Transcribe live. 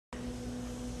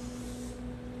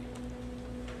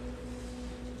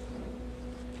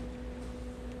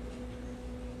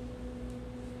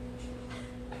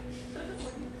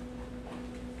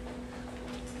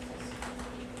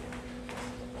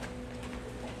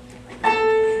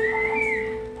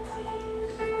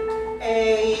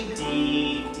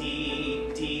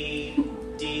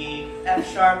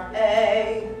sharp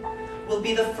A will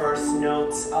be the first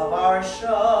notes of our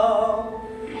show.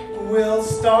 We'll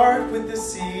start with the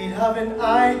seed of an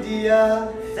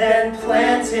idea, then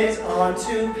plant it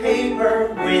onto paper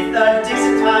with a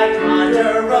Dixie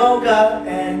Ticonderoga,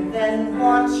 and then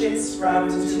watch it sprout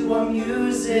to a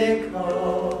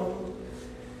musical.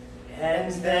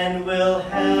 And then we'll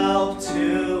help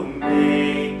to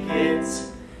make it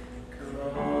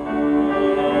grow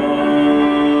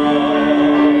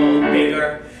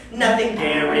bigger. Nothing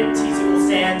guarantees it will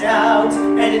stand out,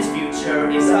 and its future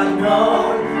is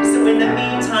unknown. So in the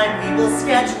meantime, we will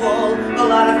schedule a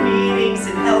lot of meetings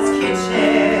in Hell's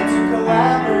Kitchen to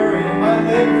collaborate in my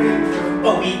living room.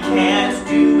 But we can't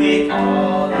do it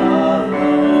all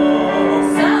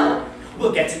alone. So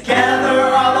we'll get together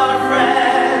all our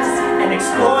friends and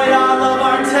exploit all of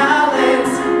our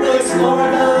talents. We'll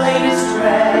explore the latest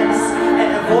trends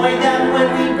and avoid them when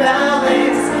we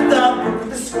balance the book with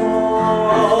the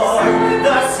score.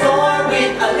 The score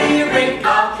with a lyric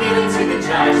appealing to the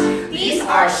judge. These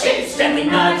are shapes gently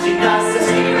nudging us as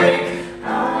lyric.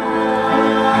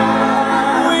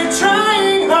 We're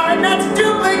trying hard not to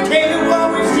duplicate what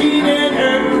we've seen and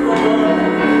heard before.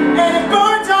 And if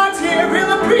Bartog's here,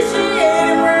 he'll appreciate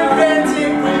it. We're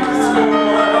inventing with the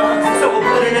score. So we'll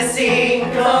put in a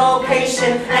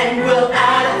syncopation and we'll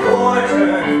add a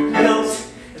quarter note.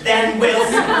 Then we'll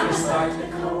start the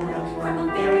chorus from a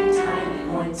very tiny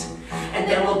point. And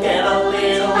then we'll get a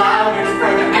little louder to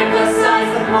further emphasize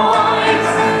the point.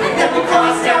 And then we'll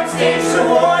cross down stage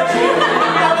towards you.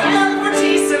 Now another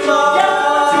fortissimo.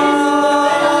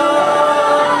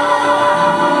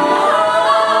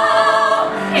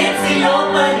 It's the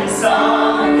opening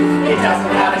song. It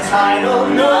doesn't have a title,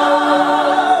 no.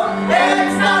 And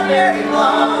it's not very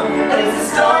long, but it's the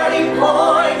starting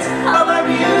point of our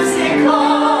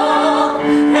musical.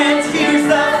 And here's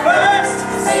the first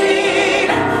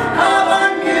scene of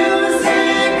our musical.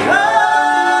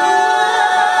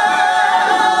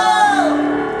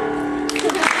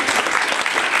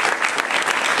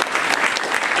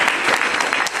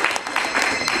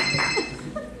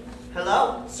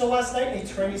 Hello? So last night, a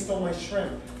tranny stole my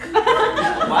shrimp.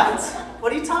 What?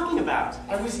 What are you talking about?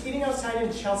 I was eating outside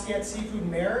in Chelsea at Seafood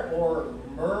Mare, or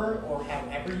Mur, or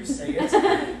however you say it,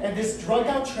 and this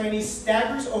drugged-out tranny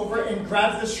staggers over and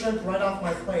grabs the shrimp right off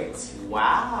my plate.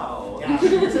 Wow. Yeah,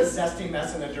 she was a zesty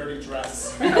mess in a dirty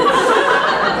dress. The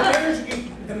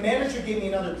manager gave me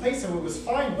another plate, so it was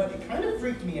fine, but it kind of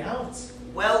freaked me out.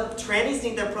 Well, trannies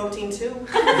need their protein too.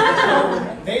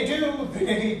 They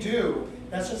do.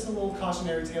 That's just a little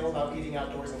cautionary tale about eating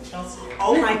outdoors in Chelsea.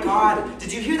 Oh my god,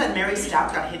 did you hear that Mary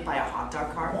Stout got hit by a hot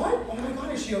dog cart? What? Oh my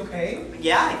god, is she okay?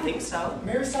 Yeah, I think so.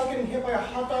 Mary Stout getting hit by a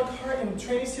hot dog cart and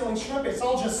tranny stealing shrimp, it's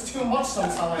all just too much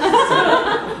sometimes.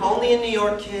 Only in New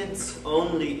York, kids.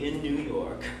 Only in New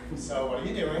York. So, what are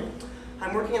you doing?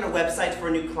 I'm working on a website for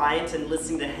a new client and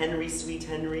listening to Henry, Sweet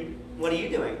Henry. What are you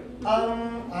doing?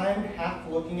 I'm half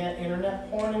looking at internet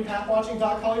porn and half watching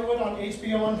Doc Hollywood on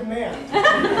HBO On Demand.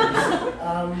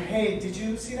 Hey, did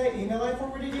you see that email I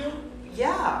forwarded you?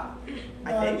 Yeah,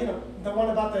 I think. You know, the one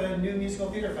about the new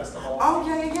musical theater festival. Oh,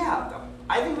 yeah.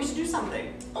 I think we should do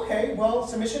something. Okay, well,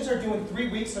 submissions are due in 3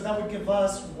 weeks, so that would give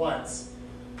us, what?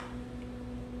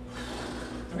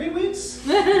 3 weeks?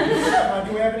 Do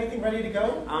we have anything ready to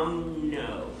go?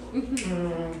 No.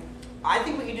 I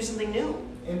think we could do something new.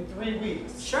 In 3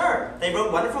 weeks? Sure. They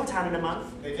wrote Wonderful Town in a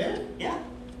month. They did? Yeah.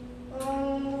 I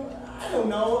don't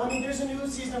know. I mean, there's a new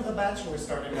season of The Bachelor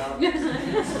starting out.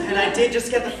 And I did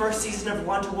just get the first season of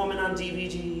Wonder Woman on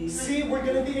DVDs. See, we're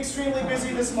going to be extremely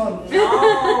busy this month. No,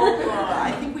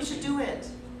 I think we should do it.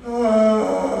 Look,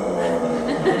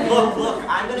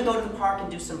 I'm going to go to the park and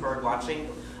do some bird watching.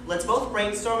 Let's both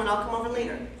brainstorm and I'll come over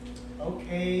later.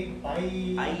 Okay,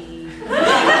 bye. Bye.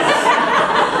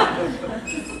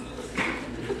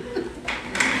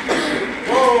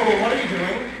 Whoa, what are you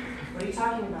doing? What are you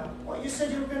talking about? Well, you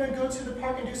said you were going to go to the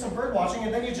park and do some bird watching,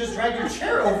 and then you just dragged your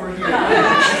chair over here. You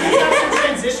have some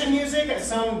transition music,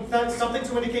 something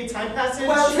to indicate time passage?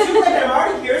 Well, it's too late. I'm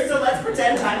already here, so let's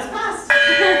pretend time has passed.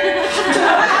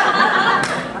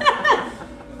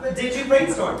 Did you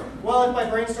brainstorm? Well, if by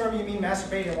brainstorm you mean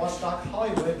masturbate and watch Doc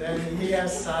Hollywood, then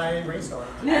yes, I brainstorm.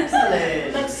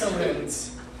 Excellent.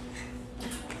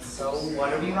 So,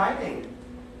 what are we writing?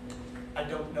 I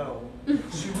don't know.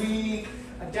 Should we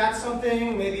adapt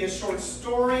something, maybe a short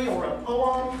story or a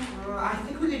poem? I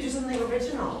think we could do something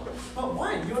original. But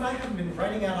what? You and I haven't been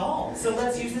writing at all. So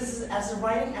let's use this as a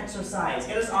writing exercise.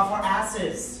 Get us off our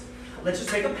asses. Let's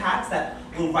just make a pact that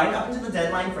we'll write up until the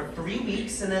deadline for 3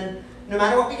 weeks, and then No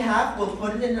matter what we have, we'll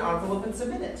put it in an envelope and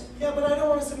submit it. Yeah, but I don't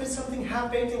want to submit something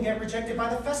half-baked and get rejected by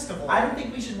the festival. I don't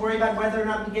think we should worry about whether or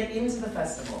not we get into the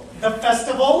festival. The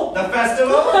festival? The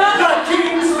festival? The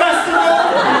King's Festival!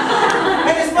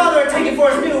 And his father are taking for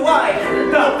his new wife.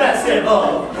 The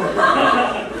festival!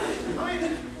 I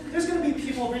mean, there's going to be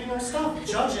people reading our stuff,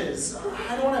 judges.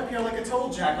 I don't want to appear like a total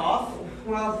jack-off.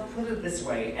 Well, put it this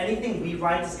way. Anything we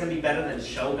write is going to be better than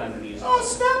Shogun the musical. Oh,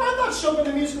 snap! I thought Shogun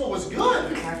the musical was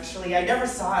good. Actually, I never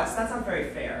saw it, so that's not very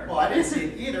fair. Well, I didn't see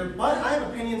it either, but I have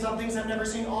opinions on things I've never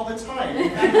seen all the time. In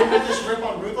fact, I had this rip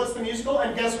on Ruthless the musical,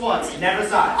 and guess what? Never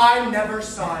saw it. I never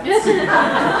saw it.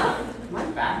 My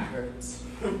back hurts.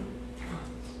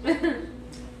 Wait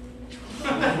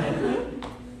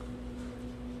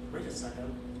a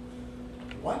second.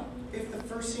 What if the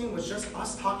first scene was just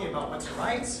us talking about what to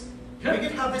write? We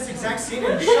could have this exact scene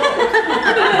in the show.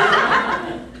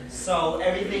 So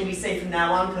everything we say from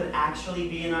now on could actually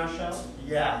be in our show?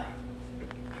 Yeah.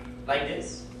 Like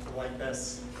this? Like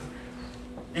this.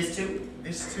 This too?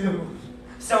 This too.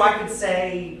 So I could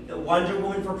say Wonder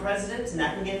Woman for President, and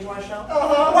that can get into our show?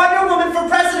 Uh-huh. Wonder Woman for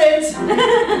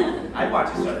President! I'd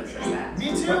watch a show that says that.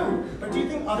 Me too. But do you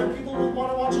think other people would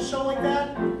want to watch a show like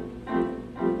that?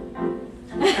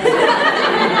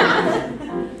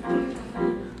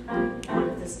 What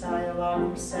if this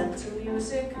dialogue was set to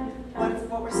music? What if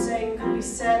what we're saying could be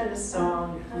said in a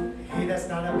song? Hey, that's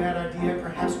not a bad idea.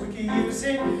 Perhaps we could use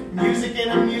it. Music in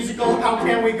a musical, how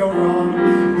can we go wrong?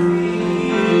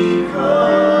 We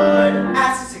could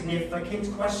ask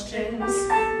significant questions.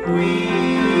 We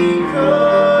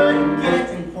could get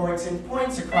important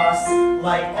points across.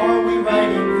 Like, are we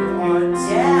writing for art?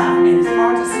 Yeah, and it's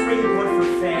hard to springboard for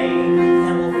fame.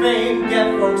 And will fame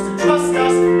get folks to trust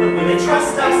us? But will they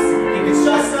trust us? If it's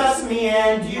just us, me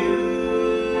and you,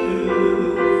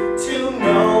 two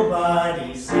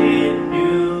nobodies in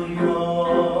New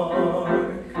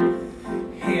York.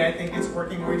 Hey, I think it's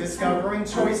working. We're discovering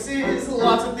choices.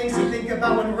 Lots of things to think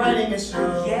about when writing a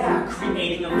show. Yeah,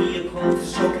 creating a vehicle to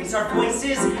showcase our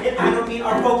voices. And I don't mean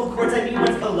our vocal cords, I mean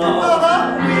what's below.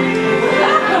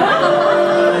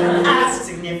 Ask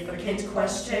significant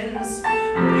questions.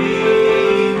 We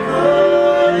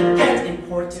could get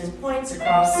important points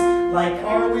across. Like,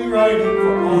 Are we writing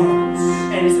for art?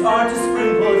 and is art a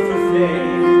springboard for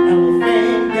fame? And will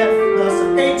fame get us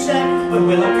a paycheck? But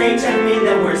will a paycheck mean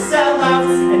that we're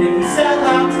sellouts? And if we sell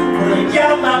out, will they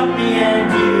yell out me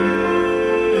and you?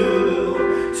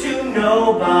 Two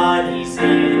nobodies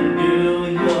in New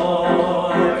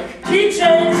York. Key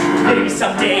change! Maybe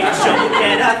someday our show will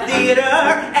get a theater.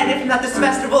 And if not this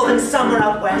festival, then somewhere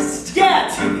out west. Yeah,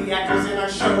 TV actors in our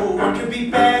show. What could be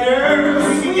better?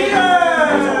 We can get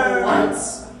what?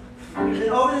 We've been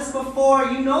over this before.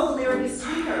 You know the lyric is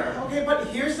sweeter. Okay, but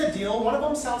here's the deal. One of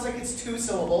them sounds like it's 2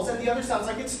 syllables, and the other sounds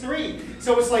like it's 3.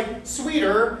 So it's like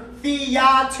sweeter,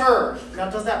 theater. Now,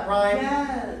 does that rhyme?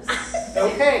 Yes.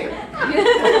 Okay.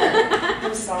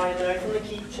 I'm sorry, lyric. I'm gonna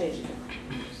keep changing it.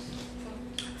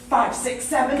 5, 6,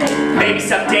 7, 8. Maybe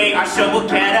someday our show will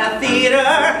get a theater.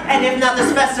 And if not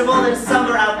this festival, then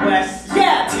somewhere out west.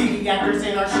 Yeah, TV actors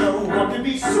in our show. What could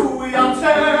be sweeter?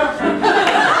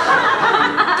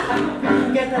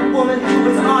 Get that woman who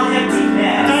was on empty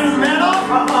nest. And metal?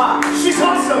 She's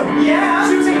awesome. Yeah.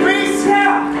 She was in Greece.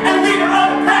 Yeah. And leader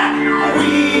of the pack. We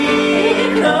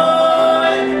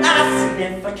could ask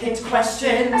significant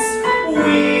questions.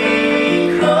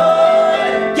 We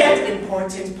could get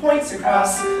important points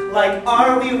across. Like,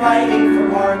 are we writing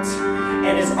for art?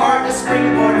 And is art a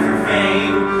springboard for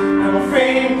fame? And will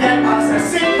fame get us a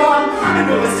sitcom? And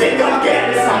will the sitcom get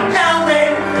us on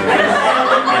Ellen? And will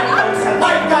Ellen get folks that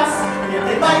like us? And if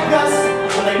they like us,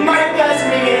 will they mic us,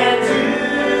 me and you?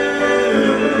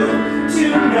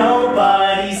 Two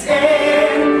nobodies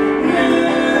in New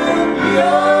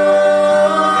York.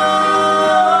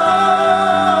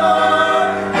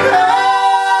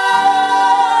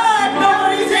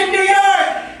 Nobody's in New York.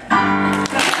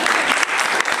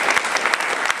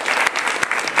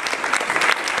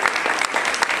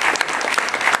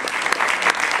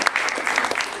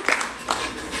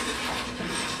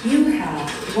 You have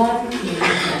one new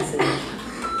message.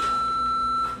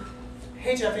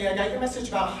 Hey Jeffy, I got your message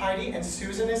about Heidi, and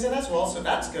Susan is in as well, so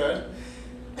that's good.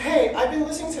 Hey, I've been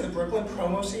listening to the Brooklyn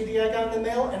promo CD I got in the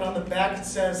mail, and on the back it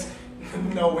says,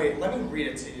 no wait, let me read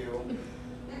it to you.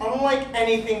 Unlike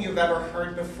anything you've ever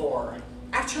heard before.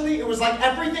 Actually, it was like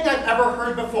everything I've ever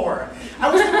heard before. I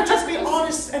was gonna just be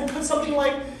honest and put something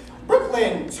like,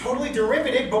 Brooklyn, totally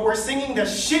derivative, but we're singing the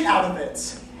shit out of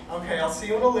it. Okay, I'll see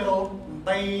you in a little.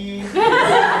 Bye.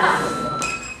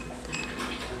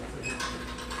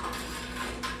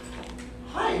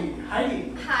 Hi,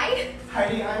 Heidi. Hi.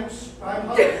 Heidi, I'm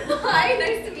Hi,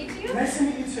 nice to meet you. Nice to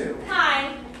meet you too.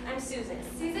 Hi, I'm Susan.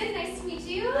 Susan, nice to meet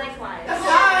you. Likewise.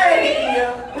 Hi!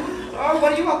 Oh,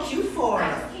 what are you all cute for?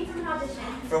 I just came from an audition.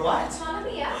 For what?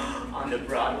 Mamma Mia. On the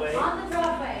Broadway? On the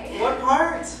Broadway. What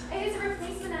part? It is a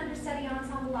replacement understudy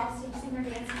ensemble offstage singer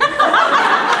dance.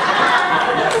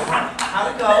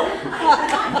 How'd it go? I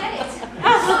did not get it.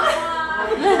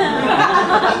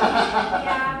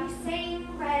 Yeah, we sang,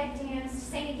 read,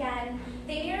 danced, sang again.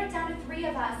 They narrowed it down to 3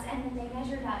 of us, and then they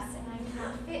measured us, and I did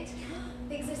not fit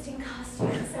the existing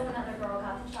costume, so another girl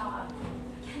got the job.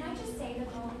 Can I just say the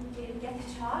girl who did get the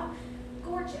job?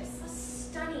 Gorgeous,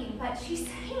 stunning, but she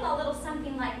sang a little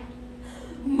something like,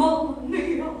 Mamma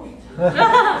Mia,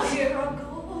 here I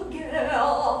go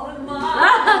girl,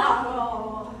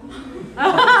 Mamma.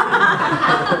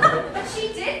 But she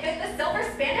did fit the silver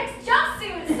spandex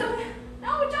jumpsuit, so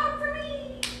no job for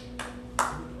me.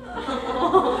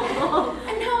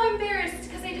 And now I'm embarrassed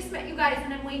because I just met you guys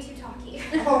and I'm way too talky.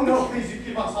 Oh no, please, you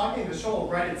keep on talking, the show will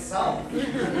write itself. You're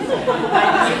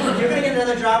gonna get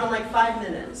another job in like 5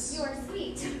 minutes. You are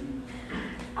sweet.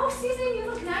 Oh, Susan, you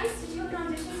look nice. Did you have an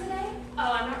audition today?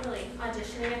 Oh, I'm not really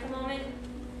auditioning at the moment.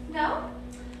 No?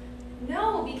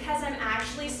 No, because I'm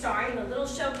actually starring in a little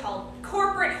show called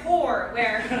Corporate Whore,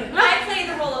 where I play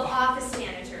the role of office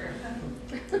manager.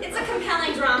 It's a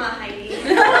compelling drama, Heidi.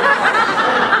 And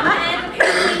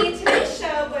apparently today's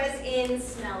show was in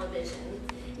smell-o-vision.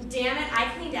 Damn it, I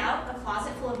cleaned out a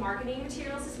closet full of marketing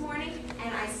materials this morning,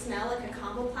 and I smell like a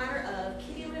combo platter of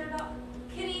kitty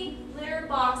litter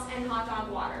box and hot dog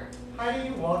water.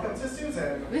 Heidi, welcome to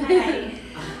Susan. Hi, Heidi.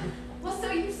 Well,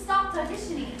 so you stopped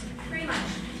auditioning. Pretty much.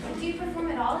 Do you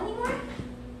perform at all anymore?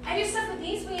 I do stuff with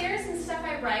these wieners and stuff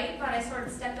I write, but I sort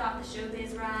of stepped off the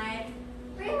showbiz ride.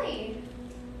 Really?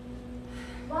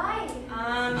 Why? A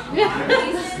lot of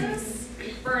reasons.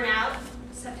 Burnout,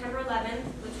 September 11th,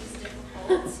 which was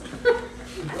difficult.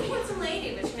 I'm a handsome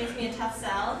lady, which makes me a tough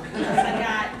sell, because I've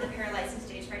got the paralyzed and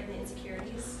stage fright and the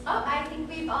insecurities. Oh, I think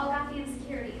we've all got the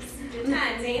insecurities. Good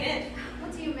times, ain't it?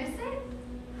 What, do you miss it?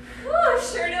 Whew,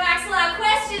 sure do ask a lot of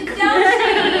questions, don't she?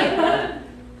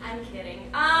 I'm kidding.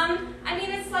 I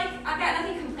mean, it's like, I've got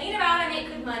nothing to complain about. I make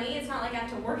good money. It's not like I have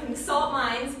to work in the salt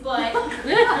mines, but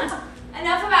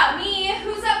enough about me.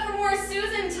 Who's up for more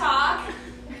Susan talk?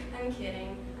 I'm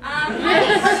kidding. How do you know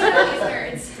these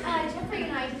nerds? Jeffrey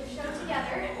and I did a show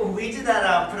together. We did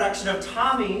that production of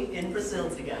Tommy in Brazil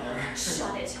together.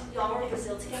 Shut it. Y'all were in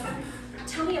Brazil together?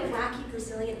 Tell me a wacky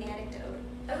Brazilian anecdote.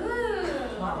 Ooh.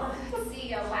 Let's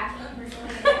see, a wacky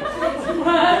Brazilian.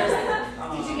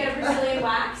 Did you get a Brazilian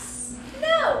wax?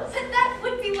 No, but that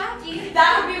would be wacky.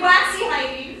 That would be waxy,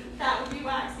 Heidi. That would be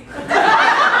waxy.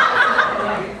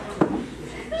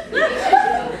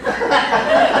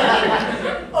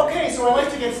 Okay, so I'd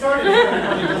like to get started if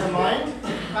everybody doesn't mind.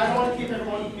 I don't want to keep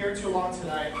everyone here too long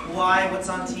tonight. Why? What's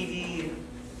on TV?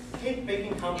 Cake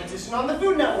baking competition on the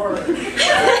Food Network.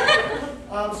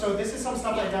 So this is some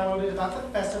stuff I downloaded about the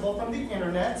festival from the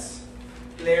internet.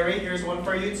 Larry, here's one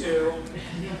for you too.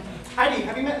 Heidi,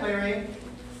 have you met Larry?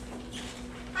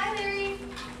 Hi, Larry.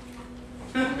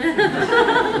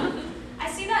 I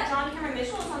see that John Cameron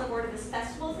Mitchell is on the board of this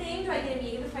festival thing. Do I get a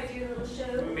meeting if I do a little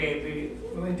show? Maybe.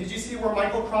 Well, and did you see where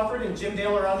Michael Crawford and Jim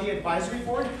Dale are on the advisory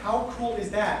board? How cool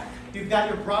is that? You've got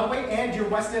your Broadway and your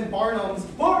West End Barnums.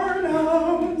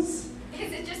 Barnums!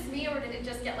 Is it just me, or did it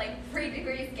just get like 3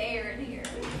 degrees gayer in here?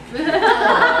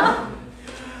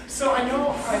 So I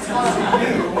know I talked to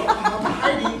you.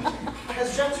 Heidi,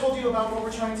 has Jeff told you about what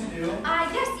we're trying to do?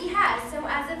 Yes, he has. So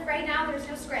as of right now, there's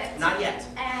no script. Not yet.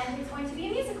 And it's going to be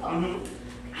a musical.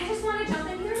 I just want to jump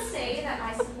in here and say that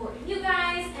I support you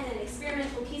guys and an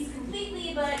experimental piece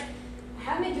completely, but I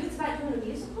haven't been duped about doing a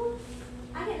musical.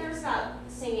 I get nervous about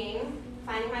singing,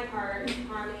 finding my part,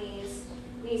 harmonies,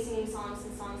 me singing songs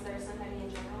and songs that are sung by me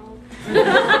in general.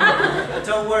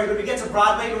 Don't worry, when we get to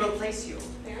Broadway, we'll replace you.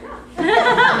 Fair enough.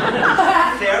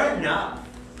 Fair enough.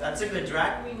 That's a good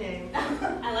drag queen name.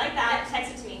 I like that.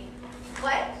 Text it to me.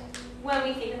 What? When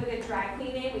we think of a good drag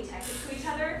queen name, we text it to each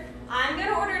other. I'm going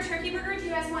to order a turkey burger. Do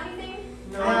you guys want anything?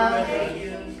 No, Okay. thank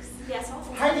you. Yes, I'll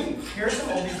Heidi, here's some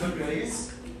oldies but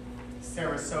goodies.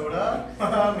 Sarasota,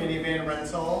 minivan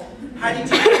rental. Heidi,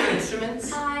 do you have any instruments?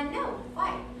 No.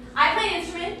 Why? I play an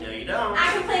instrument. No, you don't.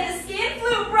 I can play the skin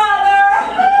flute, brother!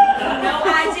 No,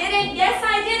 I didn't. Yes,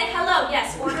 I did. Hello,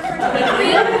 yes. Order for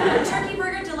delivery. Turkey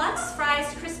burger deluxe,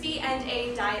 fries crispy, and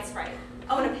a diet Sprite.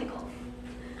 Oh, and a pickle.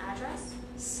 Address?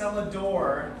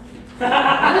 Celador.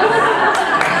 Address.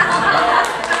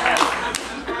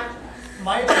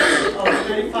 My address,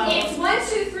 35. It's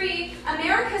 123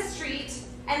 America Street,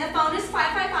 and the phone is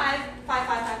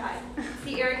 555-5555.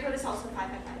 The area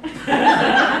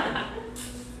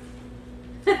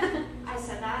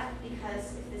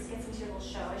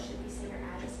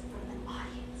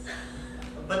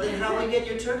get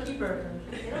your turkey burger?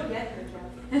 It'll get her, Jeff.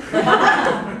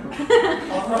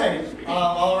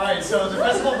 All right. So the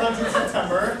festival runs in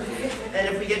September. And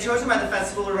if we get chosen by the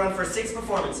festival, we run for 6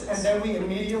 performances. And then we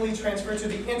immediately transfer to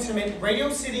the intimate Radio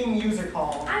City Music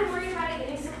Hall. I'm worried about it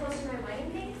getting so close to my wedding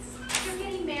dates. You're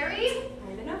getting married?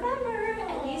 In November.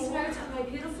 These notes are my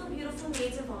beautiful, beautiful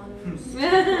maids of honor.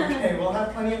 Okay, we'll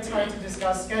have plenty of time to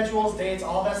discuss schedules, dates,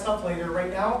 all that stuff later.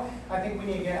 Right now, I think we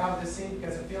need to get out of this seat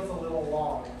because it feels a little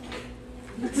long.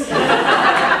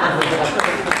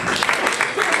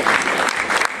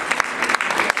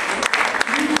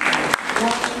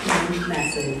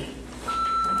 Message.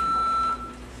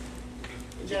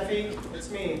 Hey, Jeffy, it's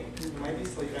me. You might be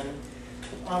sleeping.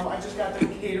 I just got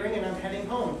done catering and I'm heading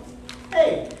home.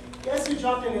 Hey, guess who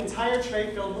dropped an entire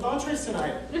tray filled with entrees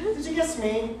tonight? Did you guess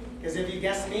me? Because if you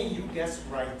guessed me, you guessed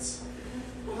right.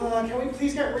 Can we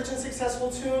please get rich and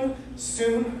successful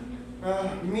soon?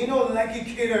 Mino Lucky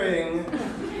Catering.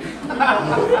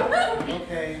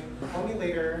 Okay, call me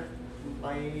later.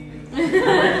 Bye.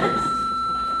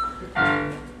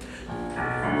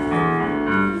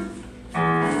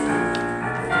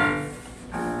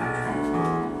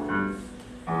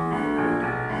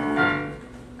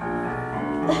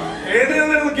 Hey there,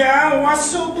 little gal, what's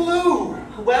so blue?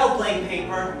 Well, blank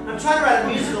paper, I'm trying to write a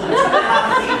musical in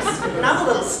 2.5 weeks, and I'm a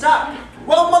little stuck.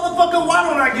 Well, motherfucker, why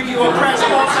don't I give you a crash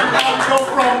course and I'll go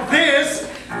from this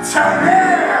to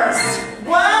this?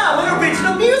 Wow, an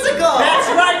original musical! That's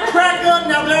right, cracker!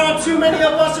 Now there aren't too many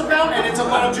of us around and it's a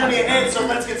long journey ahead, so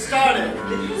let's get started.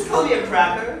 Did you just call me a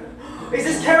cracker? Is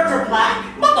this character black?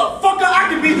 Motherfucker, I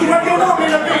can be whoever you want me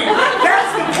to be.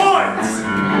 That's the point.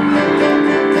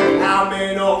 I'm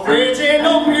an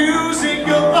original musical.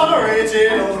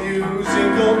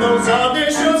 Those other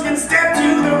shows can step to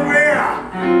the rear.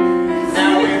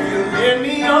 Now if you lend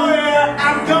me your ear,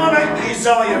 I'm gonna ease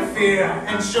all your fear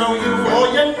and show you all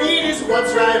you need is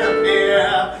what's right up here.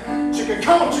 Chicka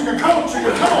come, chicka come,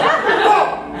 chicka come.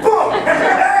 Boom, boom,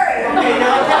 hey! Okay,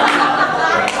 now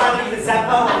I'm the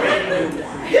Zappa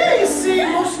already. Yeah, you see,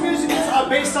 most musicals are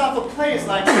based off of plays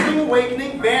like Spring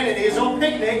Awakening, Vanities, or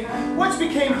Picnic, which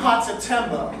became Hot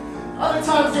September. Other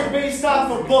times they're based off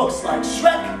of books like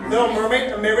Shrek, Little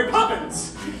Mermaid, and Mary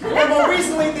Poppins. And more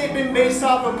recently, they've been based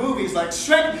off of movies like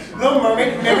Shrek, Little Mermaid,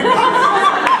 and Mary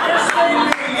Poppins.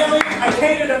 I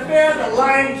Hated Affair, The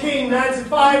Lion King, 9 to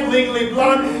 5, Legally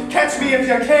Blonde, Catch Me If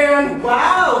You Can.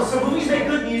 Wow, so movies make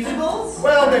good musicals?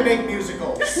 Well, they make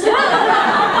musicals. Well,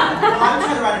 I'm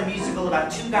trying to write a musical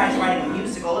about 2 guys writing a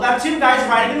musical about 2 guys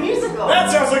writing a musical. That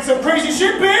sounds like some crazy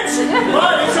shit, bitch!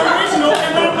 But it's original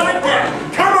and I like that.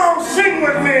 Come on, sing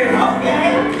with me!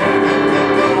 Okay.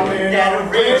 That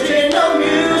original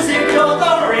musical,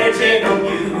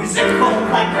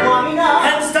 like Marina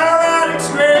And Starlight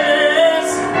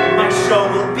Express. My show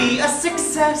will be a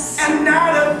success. And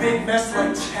not a big mess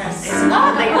like chess. It's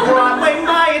not like Broadway,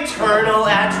 my eternal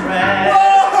address.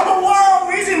 Whoa,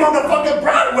 whoa, easy motherfucker,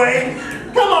 Broadway!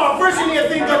 Come on, first you need to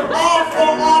think of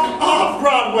off-Broadway.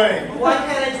 Why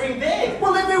can't I dream big?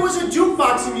 Well, if it was a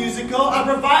jukebox musical, a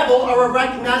revival, or a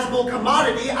recognizable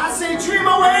commodity, I'd say dream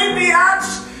away,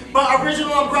 biatch! But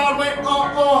original on Broadway,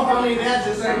 oh, honey, that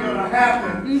just ain't gonna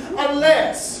happen.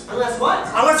 Unless what?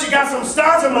 Unless you got some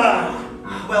stars in mind.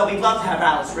 Well, we'd love to have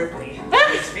Alice Ripley.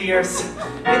 It's fierce.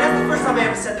 Hey, that's the first time I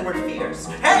ever said the word fierce.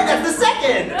 Hey, that's the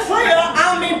second! Player,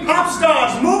 I mean pop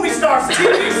stars, movie stars,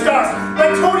 TV stars,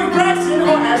 like Toni Braxton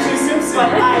or Ashley Simpson.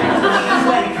 But I believe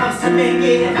when it comes to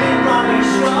making a big Broadway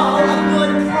show, a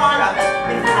good product,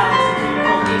 1,000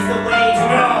 people is the way to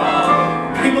go.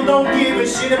 People don't give a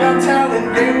shit about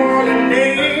talent, they want a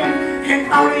name.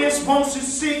 An audience wants to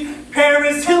see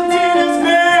Paris Hilton as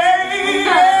May.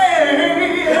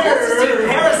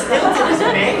 Paris Hilton is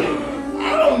May?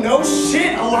 I don't know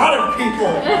shit, a lot of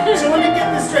people. So let me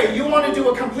get this straight, you want to do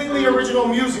a completely original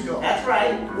musical. That's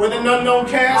right. With an unknown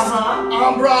cast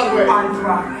on Broadway. On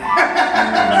Broadway.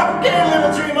 Okay,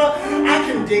 little dreamer, I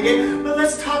can dig it, but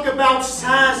let's talk about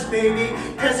size, baby.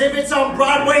 Cause if it's on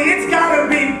Broadway, it's gotta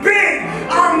be big.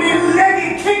 I mean,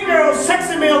 leggy king girls,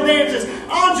 sexy male dancers,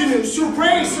 ingenue,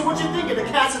 soubré. So what you thinking? The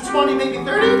cast of 20, maybe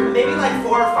 30? Maybe like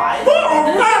 4 or 5. 4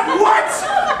 or 5? What?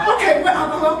 Okay,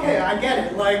 well, okay, I get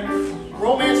it. Like,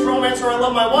 romance, or I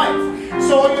love my wife.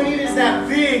 So all you need is that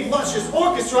big, luscious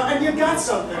orchestra, and you got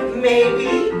something.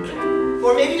 Maybe.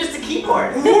 Or maybe just a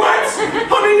keyboard. What?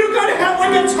 I mean, you gotta have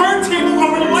like a turntable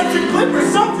or an electric clip or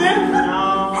something.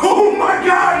 No. Oh my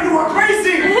God, you are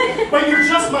crazy! But you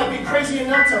just might be crazy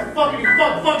enough to fuck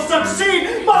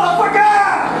succeed,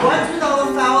 motherfucker! What's with all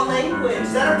the foul language?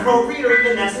 Is that appropriate or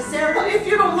even necessary? But if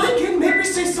you don't like it, maybe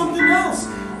say something else.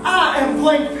 I am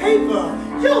blank paper.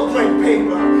 You'll bring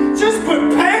paper. Just put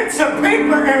pen to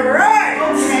paper and write.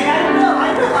 Okay, I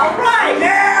will, all right.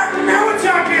 Yeah, now we're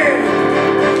talking.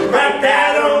 Write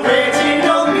that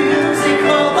original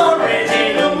musical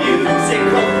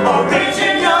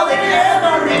in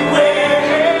every way.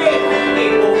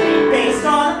 It will be based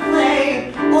on a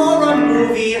play or a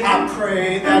movie. I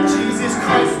pray that Jesus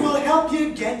Christ will help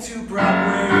you get to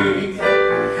Broadway.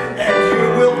 And you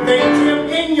will thank him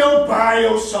in your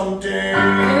bio someday.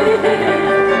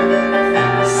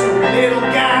 So little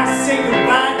guy, say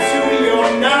goodbye to your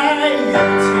naivety.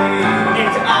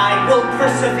 And I will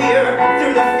persevere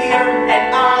through the fear,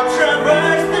 and I'll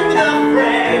traverse through the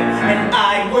fray, and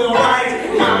I will write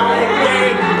my way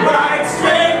right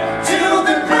straight to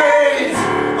the great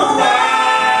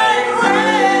wide way.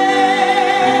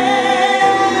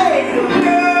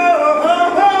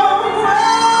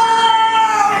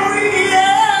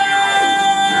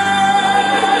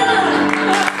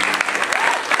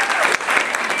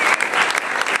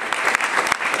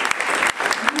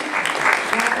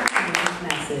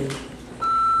 Message.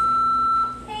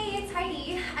 Hey, it's Heidi.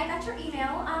 I got your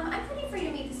email. I'm pretty free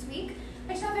to meet this week.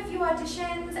 I just have a few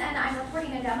auditions and I'm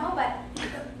recording a demo, but...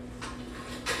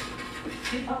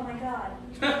 Oh my god.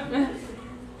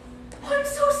 Oh, I'm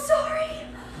so sorry.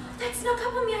 That snuck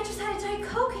up on me. I just had a Diet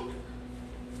Coke and...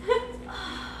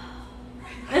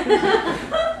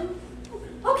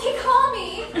 Okay, call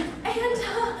me. And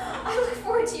I look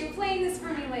forward to you playing this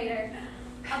for me later.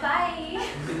 Bye.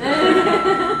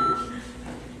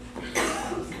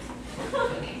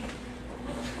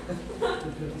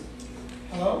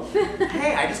 Hello?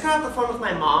 Hey, I just got off the phone with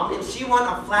my mom, and she won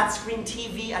a flat screen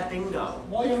TV at bingo.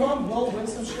 Well, your mom will win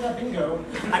some shit at bingo.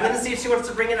 I'm gonna see if she wants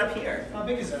to bring it up here. How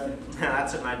big is that?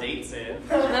 That's what my date said.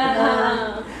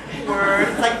 Word,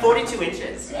 it's like 42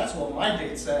 inches. That's what my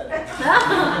date said.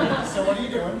 So what are you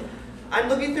doing? I'm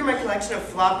looking through my collection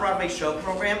of off-broadway show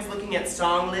programs, looking at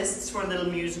song lists for a little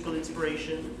musical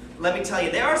inspiration. Let me tell you,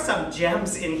 there are some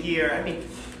gems in here. I mean,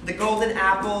 The Golden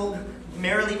Apple,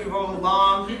 Merrily We Roll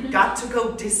Along, Got to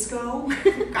Go Disco.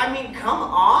 I mean, come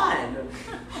on.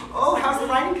 Oh, how's the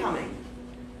writing coming?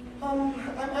 I'm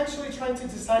actually trying to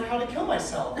decide how to kill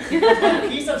myself. That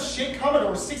piece of shit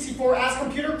Commodore 64-ass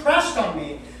computer crashed on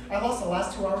me. I lost the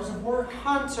last 2 hours of work.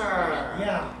 Hunter.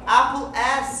 Yeah. Apple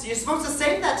S. You're supposed to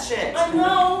save that shit. I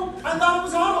know! I thought it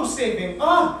was auto-saving.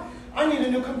 I need a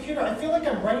new computer. I feel like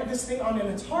I'm writing this thing on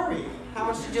an Atari. How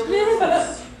much did you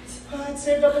lose? It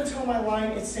saved up until my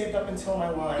line. It saved up until my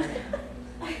line.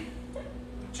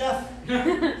 Jeff,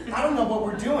 I don't know what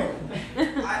we're doing.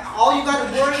 All you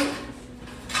gotta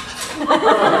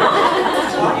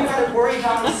worry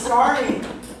about is starting.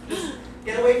 Just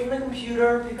get away from the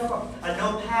computer, pick up a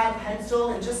notepad,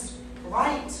 pencil, and just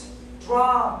write,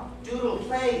 draw, doodle,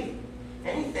 play,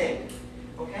 anything.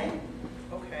 Okay?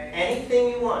 Okay. Anything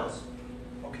you want.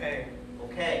 Okay.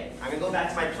 Okay. I'm gonna go back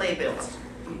to my playbills.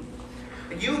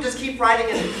 You just keep writing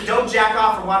and don't jack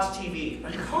off or watch TV. Are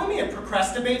you calling me a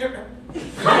procrastinator?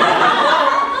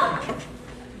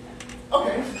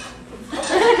 Okay.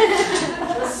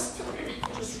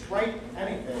 Just write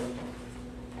anything.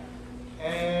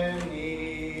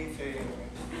 Anything.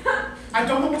 I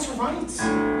don't know what to write.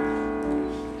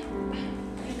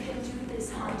 You can do this,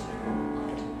 Hunter.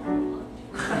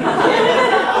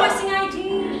 Voicing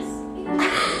ideas.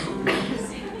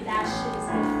 That shit is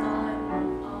fun.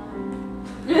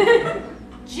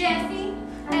 Jeffy,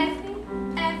 Effie.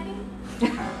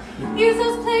 Use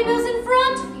those playbills in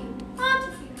front of you.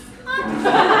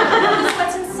 Use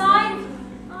what's inside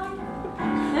of you.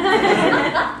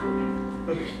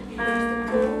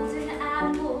 Golden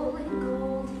apple and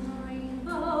golden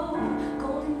rainbow,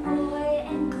 golden boy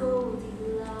and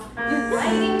Goldilocks.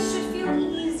 Writing should feel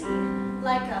easy,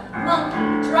 like a monkey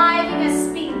driving a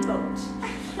speedboat.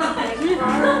 Like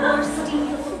borrow or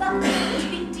steal, but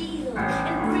big deal.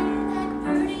 And bring back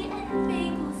birdie and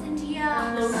bagels and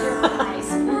Close yams. your eyes.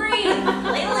 Breathe.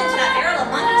 Ladle into that barrel of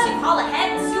monkeys you call a head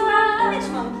and super image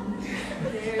monkey.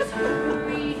 There's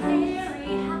Hurry,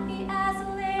 Harry, happy as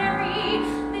Larry,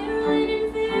 Marilyn and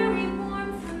very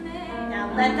warm for me. Now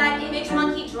let that image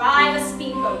monkey drive a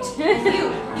speedboat.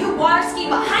 You water ski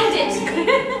behind it.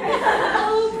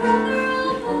 Oh brother,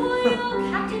 oh boy, oh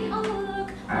captain, oh look,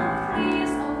 oh please,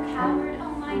 oh coward,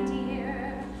 oh my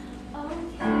dear.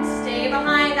 Okay. Stay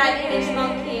behind that image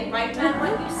monkey and write down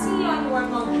what you see on your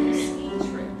monkey ski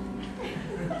trip.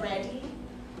 Ready?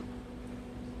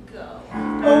 Go.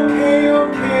 Okay.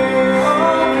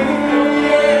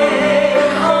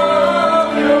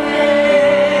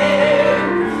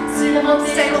 See the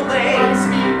monks sail away,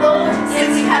 speedboat,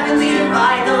 dancing heavenly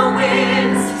by the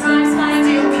winds.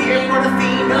 Still here for the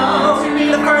Fino,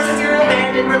 the first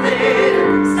band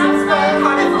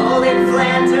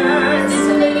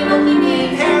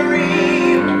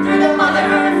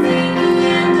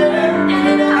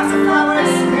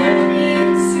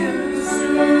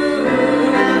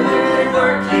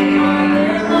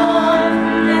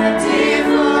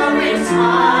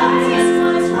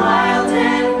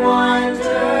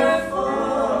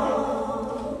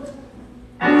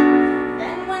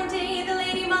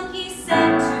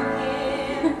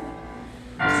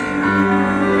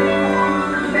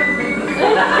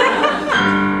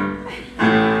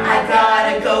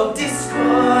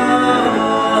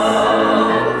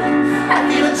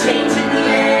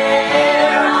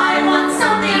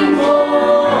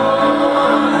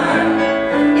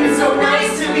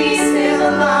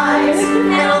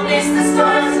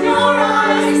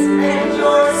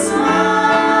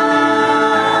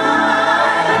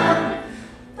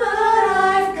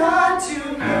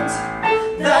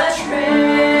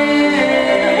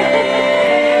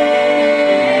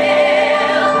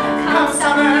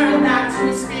to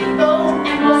a speedboat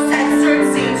and we'll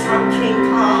censored scenes from King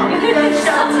Kong. He got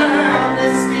shelter on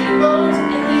this speedboat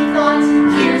and he thought,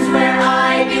 here's where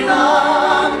I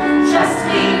belong. Just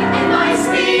me and my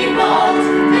speedboat,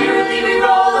 merrily we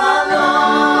roll along.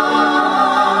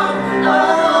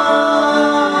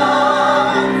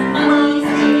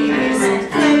 Monkeys and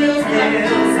playbills,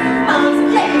 monkeys and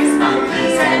playbills,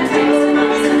 monkeys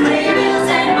and playbills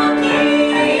and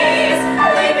monkeys,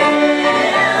 playbills,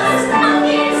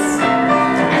 monkeys and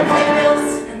playbills. And monkeys and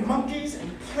playbills and monkeys and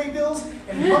playbills.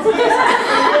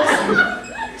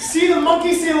 See the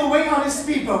monkey silhouette on his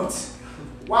speedboat.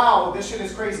 Wow, this shit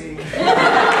is crazy.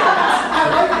 I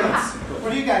like this.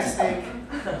 What do you guys think?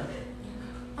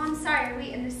 I'm sorry, are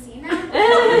we in the scene now?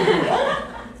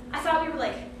 I thought we were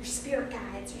like your spirit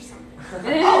guides or something.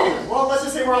 Oh, well, let's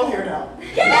just say we're all here now.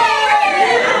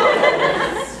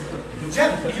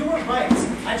 Jeff, you were right.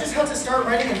 I just have to start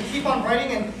writing and keep on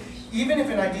writing, and even if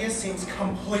an idea seems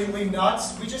completely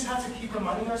nuts, we just have to keep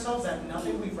reminding ourselves that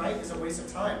nothing we write is a waste of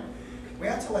time. We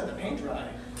have to let the paint dry.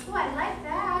 Oh, I like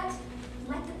that.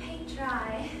 Let the paint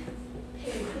dry.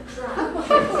 Paint dry.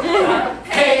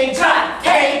 Paint dry,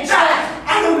 paint dry.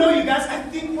 I don't know, you guys. I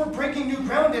think we're breaking new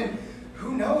ground, and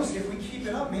who knows, if we keep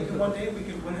it up, maybe one day we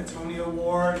could win a Tony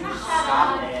Award.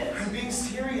 Stop it. I'm being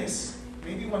serious.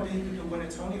 Maybe one day we could win a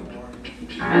Tony Award.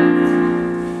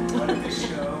 What if this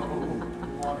show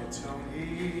won a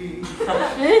Tony?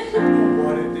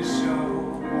 What if this show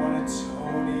won a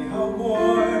Tony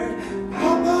Award?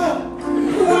 Papa,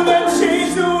 will that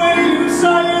change the way you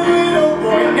saw your little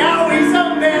boy? Now he's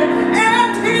a man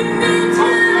and he needs you.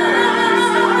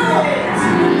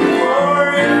 Or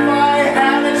if I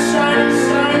had a shiny,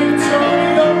 shiny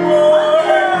Tony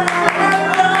Award,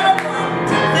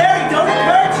 There, don't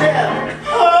encourage him.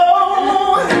 oh,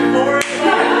 or if I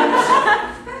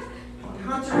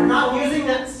Hunter, we're not using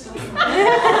that.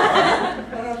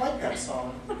 I don't like that song.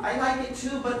 I like it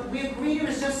too, but we agreed it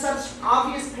was just such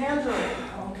obvious pandering.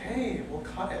 Okay, we'll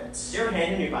cut it. Your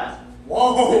hand in your butt.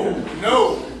 Whoa,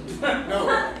 no, no.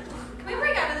 Can we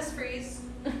break out of this freeze?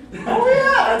 Oh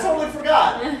yeah, I totally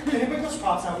forgot. Can you bring those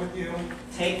props out with you?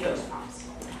 Take those props.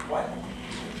 What?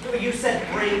 But you said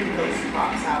bring those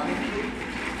props out with you.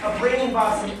 A bring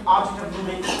involves an object of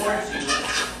movement towards you,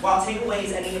 while takeaway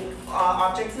is any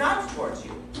object not towards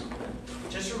you.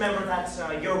 Just remember that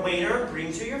your waiter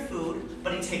brings you your food,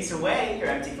 but he takes away your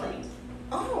empty plate.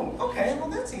 Oh, okay, well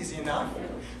that's easy enough.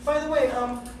 By the way,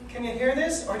 can you hear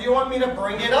this? Or do you want me to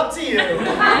bring it up to you?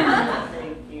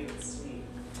 Thank you, it's sweet.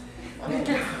 I mean,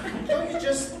 don't you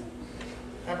just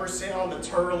ever sit on the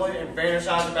toilet and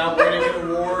fantasize about winning an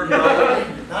award?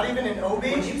 Not even an OB?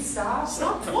 Would you stop?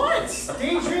 Stop what?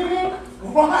 Daydreaming?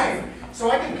 Why? So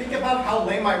I can think about how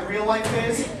lame my real life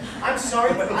is? I'm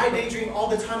sorry, but I daydream all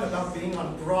the time about being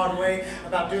on Broadway,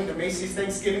 about doing the Macy's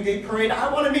Thanksgiving Day Parade.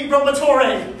 I want to meet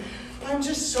Romatore. I'm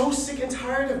just so sick and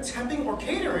tired of temping or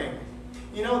catering.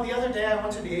 You know, the other day I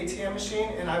went to the ATM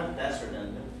machine and That's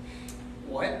redundant.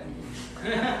 What?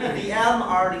 The M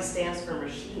already stands for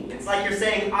machine. It's like you're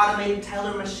saying automated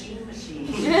teller machine.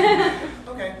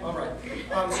 Okay, all right.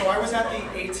 So I was at the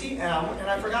ATM and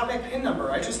I forgot my PIN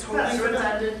number. I just totally That's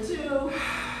forgot. redundant too.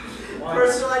 What?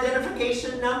 Personal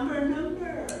identification number.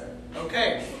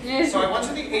 Okay, so I went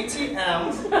to the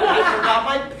ATM, and I forgot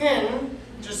my PIN,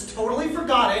 just totally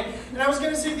forgot it, and I was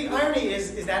gonna say the irony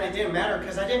is that it didn't matter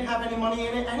because I didn't have any money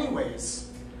in it anyways.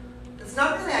 It's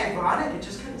not really ironic, it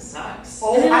just kind of sucks.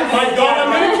 Oh my god,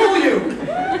 I'm gonna kill you!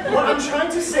 What I'm trying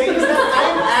to say is that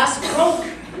I'm ass broke.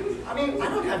 I mean, I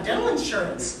don't have dental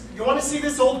insurance. You wanna see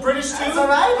this old British tooth? It's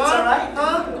alright, it's alright.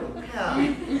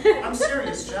 Yeah. I'm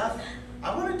serious, Jeff.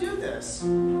 I wanna do this. I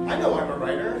know I'm a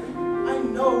writer. I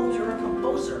know you're a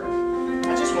composer.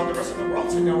 I just want the rest of the world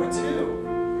to know it too.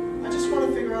 I just want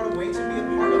to figure out a way to be a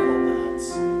part of all that.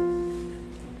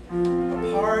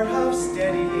 A part of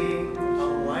steadying a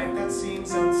life that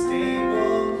seems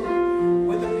unstable,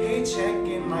 with a paycheck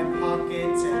in my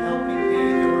pocket to help me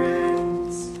pay the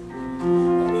rent.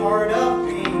 A part of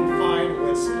being fine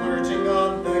with splurging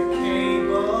on the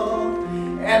cable,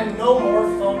 and no more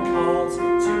phone calls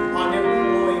to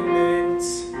unemployment.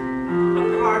 A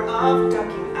part of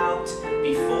ducking out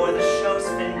before the show's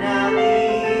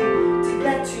finale to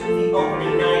get to the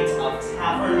opening night of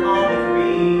Tavern on the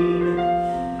Green.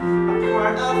 A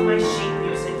part of my sheet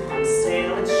music on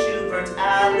sale at Schubert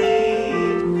Alley,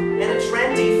 and a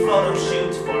trendy photo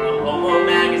shoot for a homo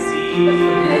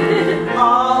magazine.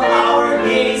 All our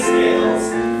gay skills,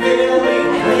 filling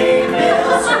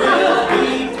playbills, will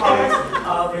be part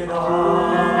of it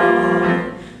all.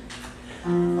 A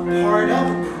part of a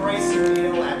pricey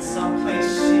meal at some place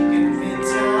chic in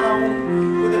Midtown,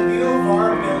 with a view of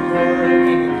our billboard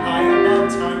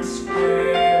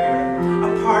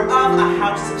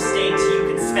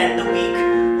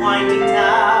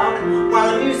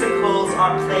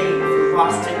slave from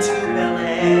Boston to Bel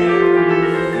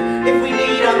Air. If we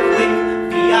need a quick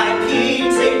VIP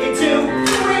ticket to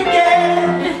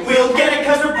Wicked, we'll get it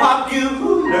 'cause we're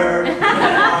popular.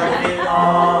 Part of it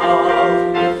all,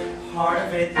 part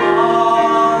of it all,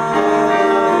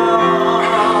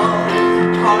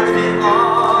 part of it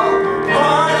all,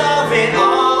 part of it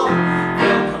all.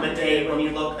 There'll come a day when you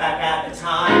look back at the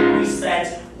time we spent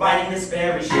writing this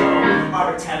very show.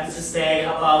 Our attempts to stay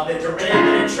above the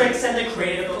derivative tricks and the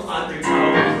creative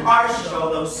undertow. Our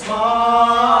show, though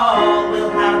small,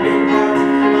 will have been part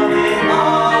of it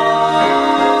all.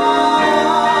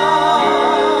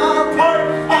 Part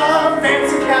of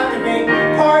Fancy Captivate,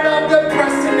 part of the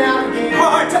press to navigate,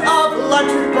 Part of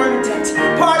lunch with Bernadette,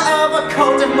 part of a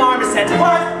coat of marmoset,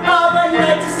 part of a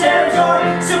night to stare at your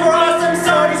super awesome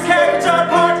Sardi's character,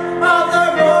 part of the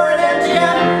roar at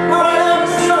MGM, part of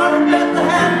the storm of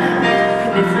Bethlehem.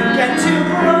 And if we get to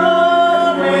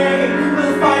Broadway,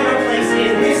 we'll find our place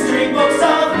in history books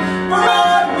of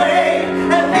Broadway,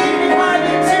 and leave behind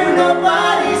the two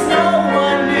nobodies no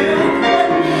one knew, but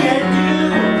me and you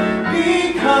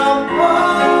become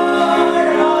part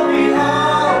of it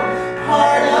all,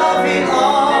 part of it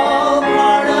all,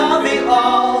 part of it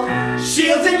all.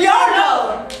 Shields and Yarno!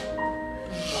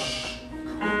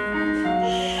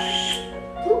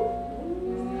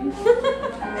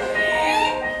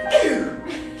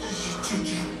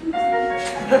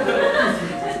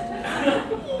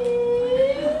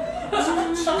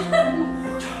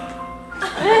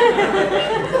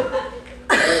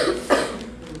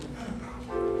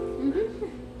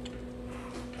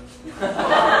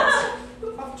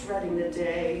 I'm dreading the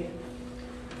day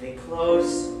they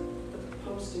close the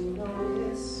posting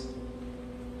notice.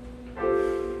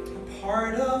 a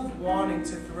part of wanting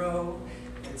to throw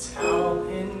a towel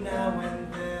in now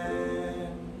and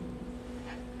then.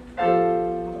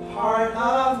 A part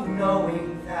of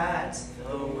knowing that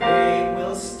the way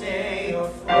we'll stay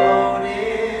afloat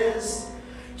is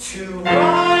to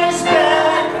rise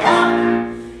back up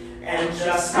and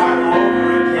just start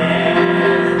over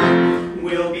again.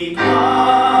 We'll be part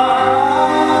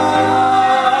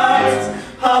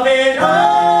of it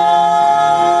all.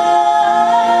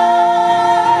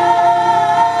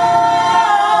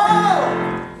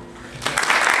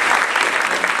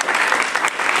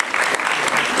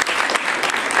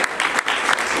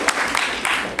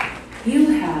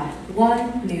 You have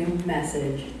one new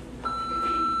message.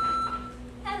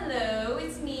 Hello,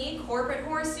 it's me, corporate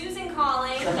whore Susan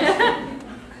calling. Are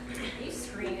you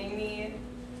screening me?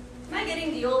 Am I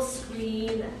getting the old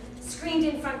screened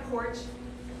in front porch?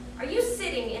 Are you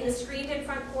sitting in the screened in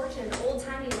front porch in an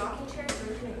old-timey rocking chair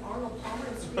drinking an Arnold Palmer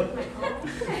and screaming my home?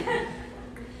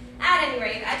 At any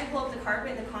rate, I had to pull up the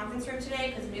carpet in the conference room today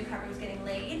because the newcomer was getting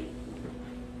laid.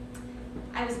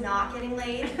 I was not getting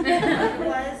laid. I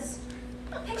was.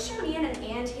 Picture me in an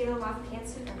Ann Taylor loft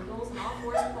pantsuit and rules and all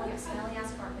fours pulling up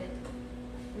smelly-ass carpet.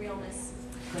 Realness.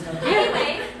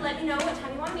 Anyway, let me know what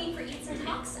time you want to meet for eats and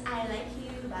talks. I like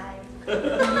you. Bye.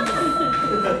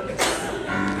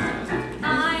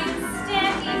 I'm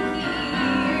standing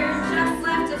here, just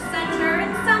left of center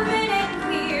and some minute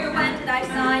clear. When did I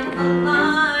sign the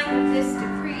line of this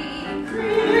decree?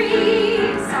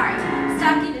 Sorry,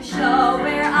 stuck in a show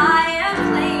where I am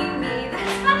playing me.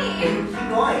 That's funny. Keep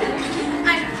going.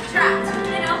 I'm trapped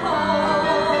in a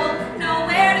hole,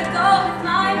 nowhere to go with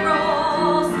my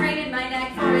role. Straightened my neck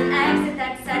for an exit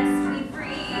that sets me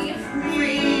free.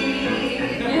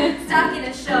 Stuck in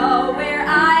a show where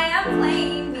I am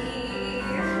playing me.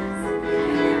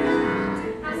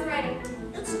 How's it writing?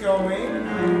 It's going.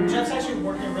 Jeff's actually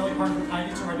working really hard with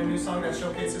Heidi to write a new song that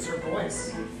showcases her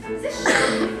voice. Is this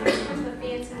show much of a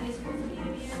fancy musical for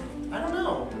you? I don't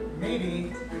know.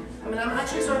 Maybe. I mean, I'm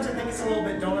actually starting to think it's a little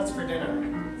bit donuts for dinner.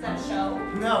 Is that a show?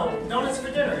 No, donuts for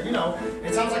dinner. You know,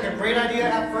 it sounds like a great idea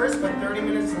at first, but 30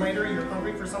 minutes later, you're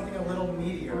hungry for something a little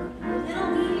meatier. A little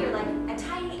meteor, like a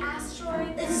tiny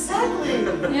asteroid? Exactly!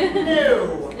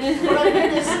 No! What I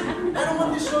mean is, I don't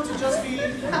want this show to just be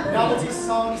novelty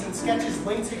songs and sketches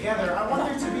linked together. I want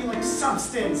there to be, like,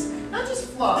 substance, not just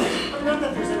fluff. I mean, not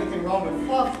that there's anything wrong with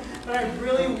fluff, but I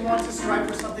really want to strive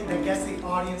for something that gets the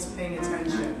audience paying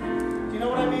attention. Do you know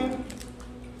what I mean?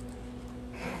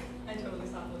 I totally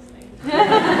stopped listening.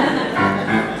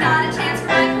 Not a chance for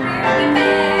my career to be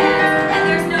fans, and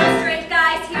there's no straight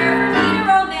guys here for me to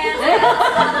romance.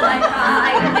 Swallow my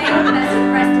pride and make the best of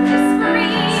the rest of this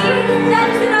screen. Then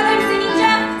there's another singing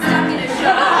Jeff stuck in a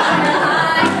show where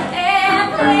I am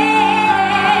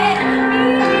playing me.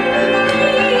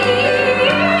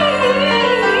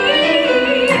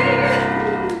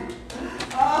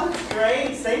 Oh,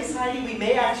 great. Thanks, Heidi. We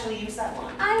may actually use that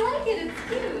one. I like it. It's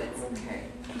cute. It's okay.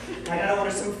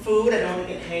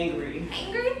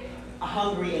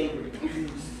 hungry, angry.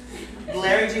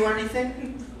 Larry, do you want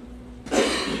anything?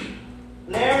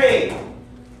 Larry!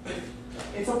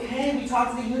 It's okay, we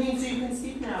talked to the union so you can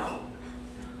speak now.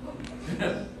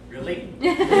 Really?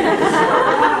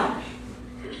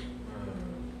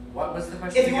 What was the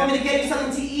question? If you want me to get you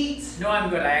something to eat. No, I'm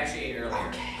good. I actually ate earlier.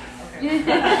 Okay. Do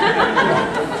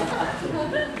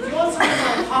you want something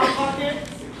like Hot Pocket?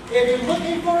 If you're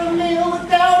looking for a meal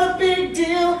without a big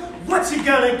deal, what you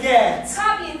gonna get?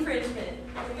 Copy infringement.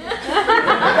 I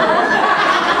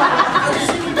was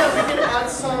thinking that we could add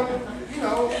some,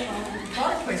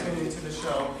 product placement into the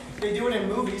show. They do it in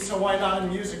movies, so why not in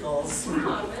musicals? Oh,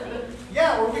 really?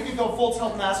 Yeah, or we could go full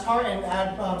tilt NASCAR and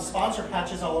add sponsor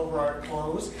patches all over our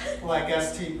clothes, like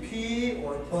STP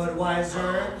or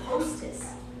Budweiser.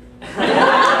 Hostess. Where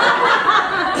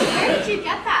did you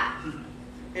get that?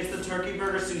 It's the turkey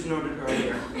burger Susan ordered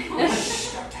earlier.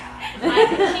 I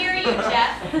can hear you,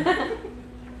 Jeff.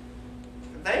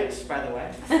 Thanks, by the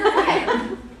way.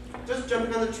 Just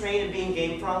jumping on the train and being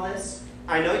game for all this.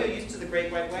 I know you're used to the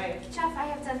Great White Way. Jeff, I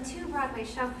have done 2 Broadway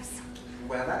shows.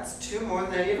 Well, that's 2 more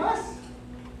than any of us.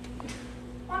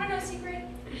 Want to know a secret?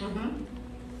 Mm-hmm.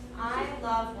 I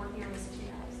love working on Mr.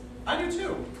 Guys. I do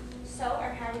too. So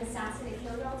are hiring assassin and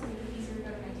kill girl to make it easier to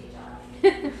go to my day job.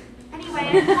 Anyway,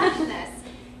 I'm loving this.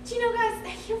 Do you know, guys,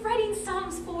 you're writing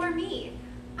songs for me.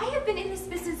 I have been in this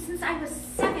business since I was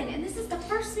 7, and this is the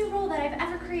first new role that I've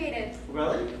ever created.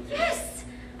 Really? Yes!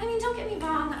 I mean, don't get me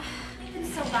wrong. I've been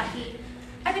so lucky.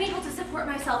 I've been able to support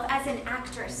myself as an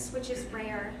actress, which is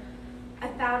rare.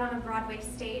 I've bowed on a Broadway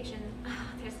stage, and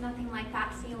there's nothing like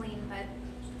that feeling, but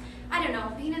I don't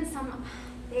know, being in some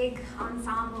big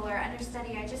ensemble or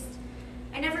understudy,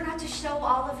 I never got to show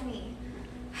all of me.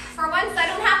 For once, I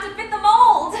don't have to fit the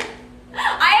mold.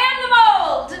 I am the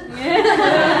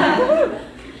mold!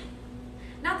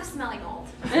 Not the smelly mold.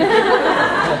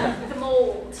 The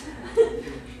mold.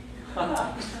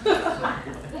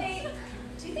 Hey,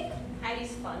 do you think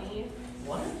Heidi's funny?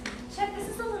 What? Jeff, this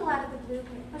is a little out of the blue,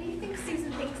 but what do you think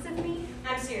Susan thinks of me?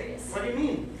 I'm serious. What do you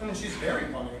mean? I mean, she's very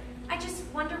funny. I just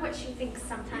wonder what she thinks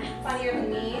sometimes. Funnier than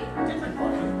me? Different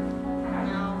funny.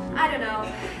 I don't know.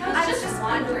 I was just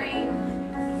wondering.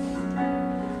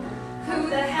 Who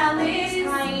the hell is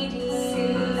Heidi?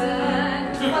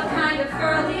 Susan. What kind of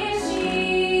girl is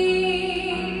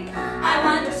she? I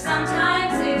wonder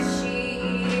sometimes if she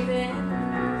even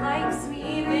likes me.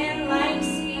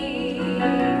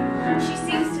 She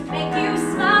seems to make you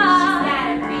smile. She's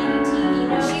got a pretty teeny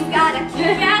nose. She's got a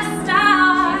kick-ass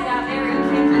style. She's got very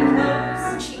kinky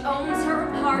clothes. She owns her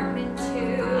apartment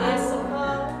too. I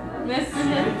suppose.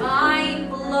 Mind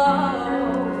blows.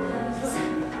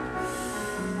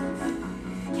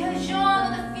 Quel genre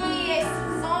de fille est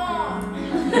Susan?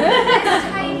 That's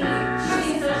Heidi.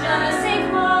 She's a je ne sais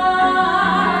quoi.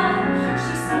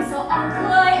 She seems so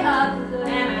ugly,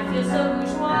 and I feel so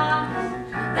bourgeois.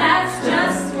 That's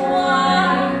just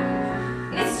one.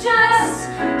 It's just,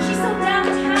 she's so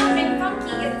downtown and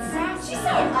funky and sassy. She's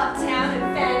so uptown and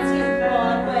fancy and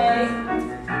Broadway.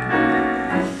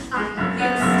 I'm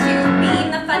used to being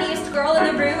the funniest girl in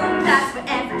the room. That's what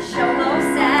every showmo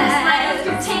says. Smiles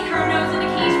can take her nose in a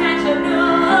cage match of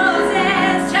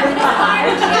noses. Jumping in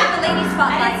fire, she had the lady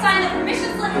spotlight. I didn't sign the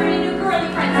permission slip for any new girly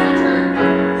friends on her.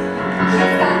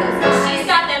 She's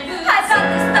got them boots. I've got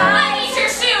this thigh. I need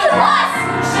your shoe. Plus,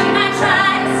 she might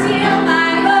try to steal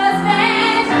my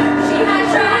husband. She might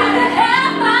try to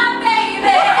have my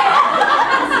baby.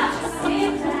 Just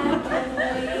sit back and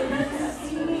wait and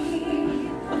see.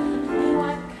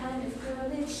 What kind of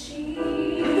girl is she?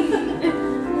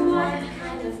 What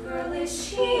kind of girl is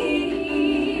she?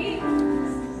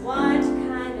 What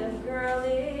kind of girl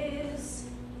is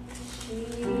she?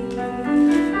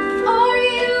 Are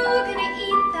you gonna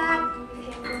eat that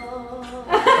pickle?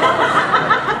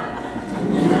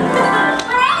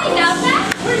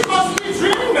 We must be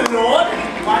dreaming, my lord.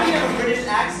 Why do you have a British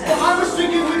accent? Well, I was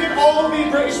thinking we could all be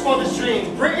British for the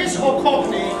stream. British or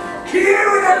Cockney. Cue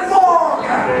the fog! You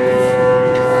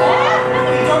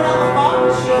don't have a fog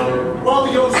machine. Well,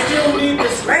 you'll still need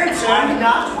this I'm lantern.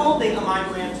 not holding a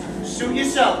mind lantern. Suit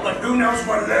yourself, but Who knows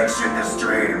what lurks in the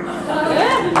stream? Oh,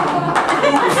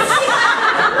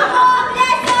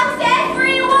 bless us,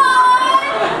 everyone!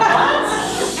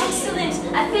 Excellent!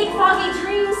 A big foggy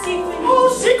dream sequence. oh,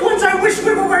 sequins! I wish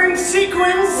we were wearing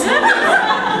sequins.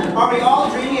 Are we all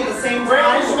dreaming at the same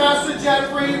British, time? Master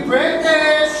Jeffrey,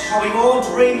 British. Are we all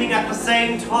dreaming at the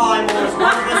same time, or is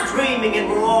one of us dreaming and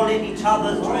we're all in each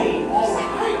other's dreams? All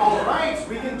right.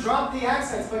 We can drop the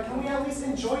accents, but can we at least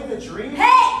enjoy the dream?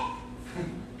 Hey!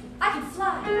 I can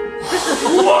fly.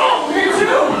 Whoa, me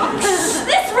too.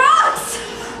 This rocks!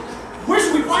 Where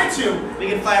should we fly to? We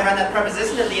can fly around that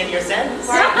preposition at the end of your sentence.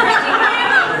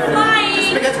 Flying.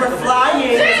 Just because we're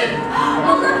flying.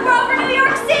 Oh, look, we're over New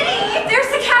York City. There's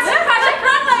the Capstone Project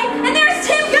runway, and there's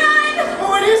Tim Gunn.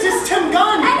 Oh, it is. It's Tim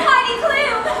Gunn. And Heidi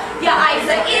Klum. Yeah,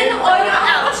 Isa in or you're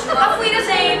out. Auf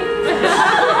Wiedersehen.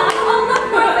 Oh, look,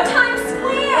 we're over Times Oh,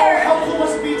 Square. how cool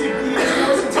must it be to be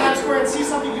in Times Square and see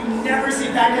something you never see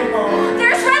back at home?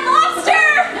 There's Red Lobster.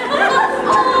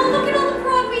 Oh, look at all the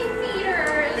Broadway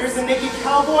theaters. There's the Nikki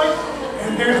Cowboy,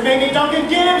 and there's Mamie Duncan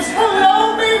Gibbs.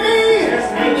 Hello, baby!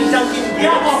 There's Mamie Duncan Gibbs.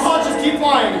 Yeah, I'll just keep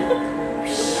flying.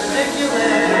 Ridiculous.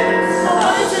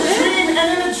 Oh, it's a dream, and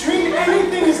in a dream,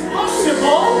 anything is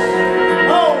possible.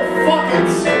 Oh, fuck it.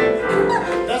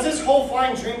 Does this whole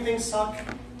flying dream thing suck?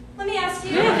 Let me ask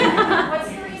you, what's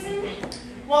the reason?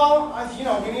 Well, you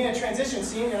know, we need a transition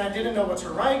scene, and I didn't know what to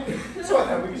write, so I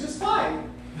thought we could just fly.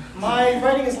 My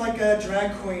writing is like a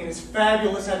drag queen. It's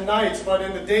fabulous at night, but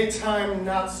in the daytime,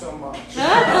 not so much. You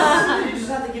just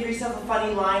have to give yourself a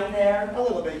funny line there. A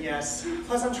little bit, yes.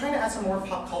 Plus, I'm trying to add some more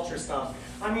pop culture stuff.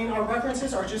 I mean, our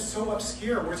references are just so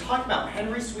obscure. We're talking about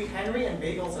Henry, Sweet Henry, and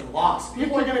bagels and locks.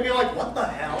 People are gonna be like, what the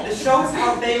hell? The show's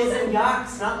called Bagels and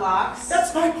Yachts, not Locks.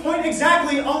 That's my point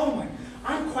exactly. Oh my,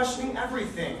 I'm questioning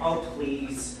everything. Oh,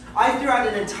 please. I threw out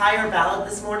an entire ballad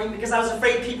this morning because I was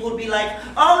afraid people would be like,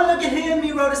 oh, look at him,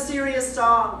 he wrote a serious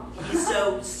song. He's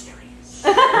so serious.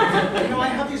 You know, I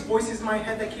have these voices in my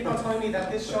head that keep on telling me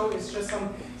that this show is just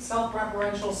some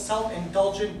self-referential,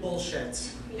 self-indulgent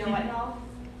bullshit. You know what, y'all?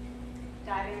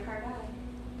 Dive in your car, die.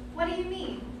 What do you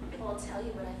mean? Well, I'll tell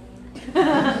you what I mean.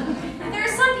 There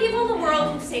are some people in the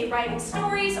world who say writing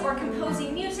stories or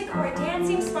composing music or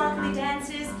dancing sparkly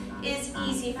dances is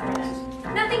easy for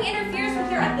them. Nothing interferes with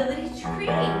their ability to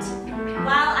create.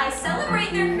 While I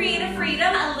celebrate their creative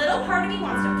freedom, a little part of me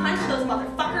wants to punch those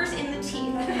motherfuckers in the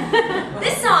teeth.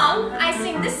 I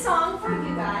sing this song for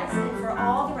you guys and for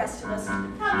all the rest of us. Help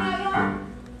me out,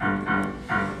 y'all.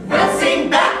 We'll sing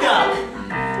back up.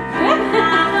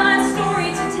 Have a story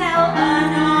to tell, a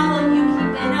novel you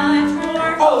keep in a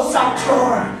drawer. Oh, some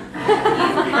chore. You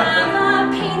have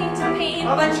a painting to paint,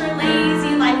 but you're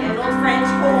lazy like an old French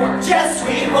whore. Just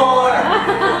sweet whore.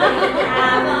 You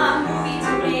have a movie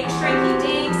to make, shrinky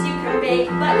dinks you can bake,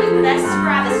 but you best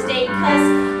grab a steak, 'cause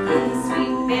in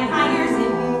sweet vampires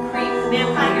in cream,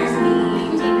 vampires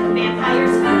need demon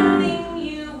vampires filling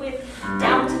you with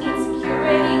doubt,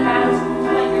 insecurity, grounds,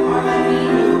 but your heart will be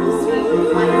sweet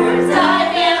vampires. Die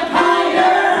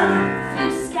vampire! You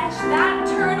sketch that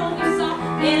turtle you saw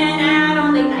in an ad on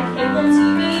late night cable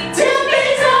TV. Tippy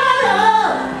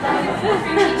turtle. Like your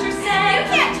teacher said, you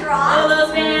can't draw. All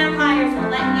those vampires will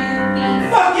let you be.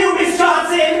 Fuck you, Miss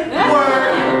Johnson.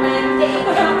 Word. And when they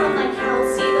come from like hell,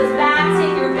 see those bats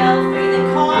in your belfry that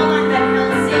call on Van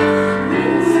Helsing.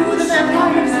 Ooh, the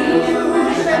vampires.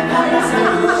 Ooh, the vampires.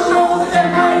 Ooh, the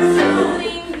vampires.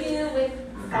 Filling you with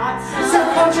thoughts of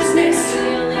Subconsciousness.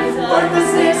 feelings of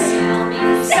Worthlessness.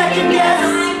 overwhelming Second guess.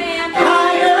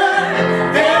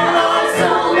 Higher. There are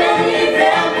so many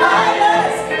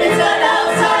vampires. It's an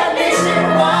outside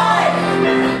nationwide.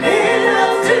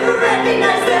 Enough to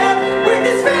recognize them with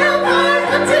this vampire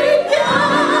hunting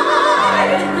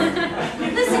guide.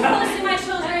 Listen closely, my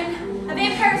children. A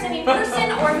vampire is any person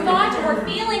or thought or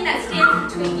feeling that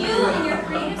stands between you and your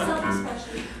creative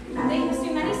self-expression. They can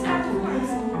assume many separate forms.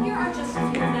 Here are just a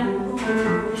few of them.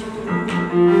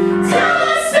 Tell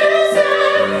us,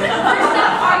 Susan. First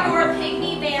up are your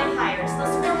pygmy vampires. They'll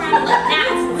squirm around and let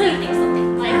gnats and say things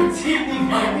like,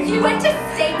 you went to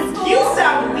state school. You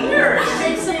sound weird.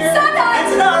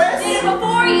 Sometimes It's not did it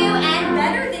before you and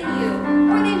better than you.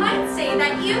 Or they might say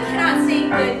that you cannot sing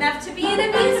good enough to be in a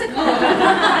musical.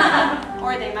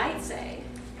 Or they might say,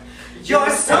 Your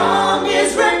song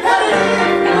is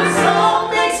repetitive. Your song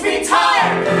makes me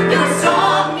tired. Your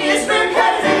song is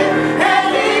repetitive,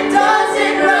 and it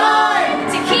doesn't rhyme.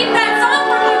 to keep that song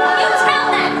from you, you tell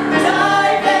them.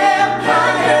 Die,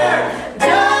 vampire,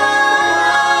 die.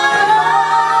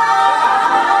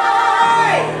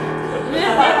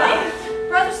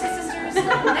 Brothers and sisters,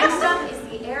 next up is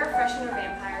the air freshener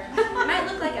vampire. It might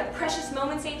look like a precious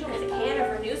moments angel with a can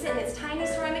of Renewce in its tiny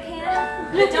ceramic can.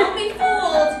 But don't be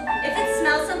fooled. If it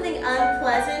smells something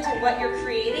unpleasant in what you're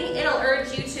creating, it'll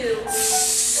urge you to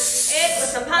it with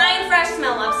some pine fresh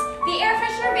smell ups. The air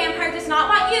freshener vampire does not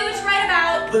want you to write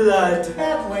about Blood.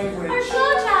 Bad language. or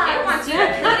blowjobs. It wants you to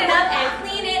clean it up and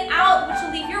clean it out, which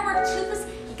will leave your work toothless,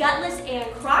 gutless, and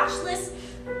crotchless.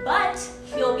 But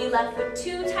you'll be left with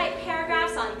 2 tight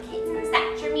paragraphs on kittens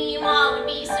that your meemaw would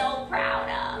be so proud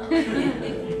of.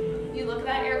 You look at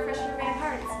that air freshener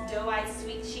vampire and its doe-eyed,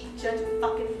 sweet-cheeked, judge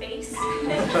fucking face,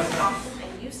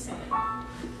 and you say,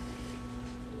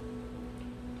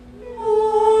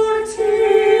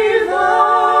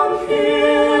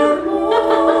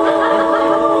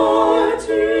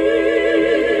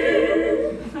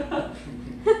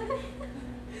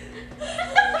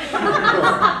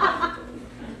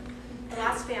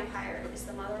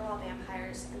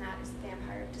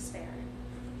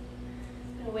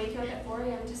 gonna wake you up at 4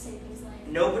 a.m. to say things like,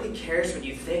 Nobody cares what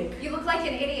you think. You look like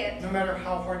an idiot. No matter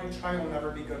how hard you try, you'll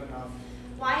never be good enough.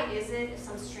 why is it if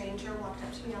some stranger walked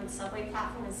up to me on the subway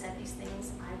platform and said these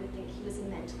things, I would think he was a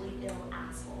mentally ill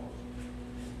asshole?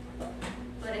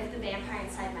 But if the vampire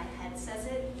inside my head says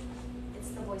it, it's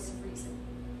the voice of reason.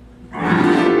 You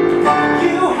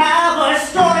have a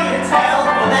story to tell,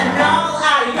 pull that novel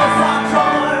out of your sock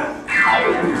drawer.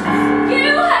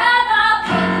 You have a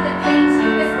pain that pains you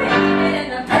with pain and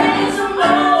the pain some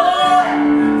more.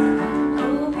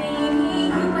 Oh baby,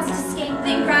 you must escape,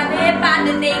 then grab it by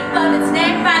the nape of its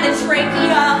neck, by the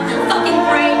trachea, fucking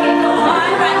break it, go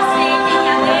on, right, snake in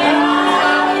your leg,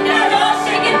 and now you're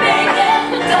shaking,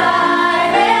 bacon, die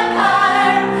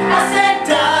vampire, I said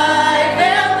die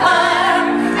vampire,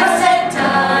 I said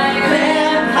die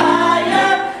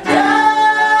vampire, die.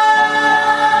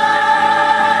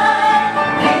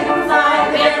 Five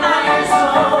vampires,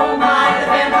 oh my, the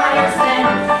vampires then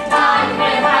die,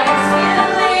 vampires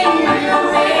killing you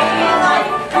with life,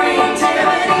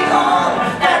 creativity, oh,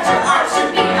 that your art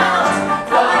should be out.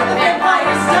 For the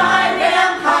vampires, die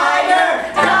vampire,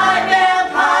 die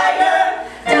vampire,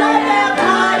 die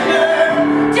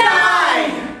vampire, die.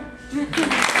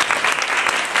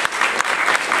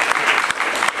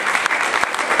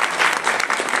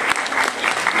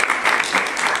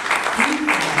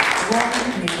 One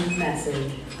new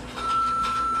message.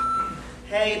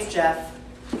 Hey, it's Jeff.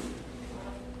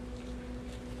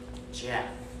 Jeff.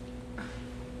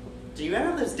 Do you ever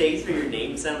have those days where your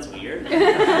name sounds weird?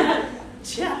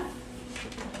 Jeff.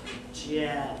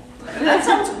 Jeff. That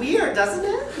sounds weird, doesn't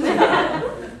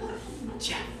it?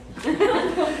 Jeff.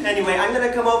 Anyway, I'm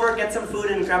gonna come over, get some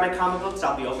food, and grab my comic books.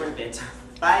 I'll be over in a bit.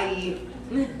 Bye.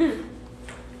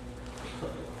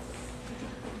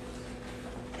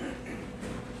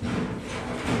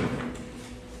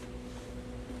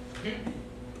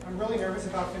 I'm really nervous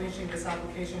about finishing this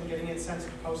application and getting it sent to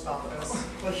the post office.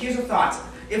 Well, here's a thought.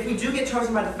 If we do get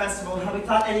chosen by the festival, have we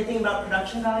thought anything about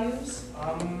production values?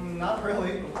 Not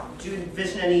really. Do you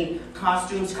envision any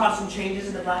costume changes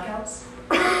in the blackouts?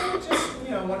 Just,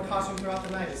 one costume throughout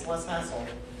the night. It's less hassle.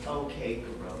 Okay,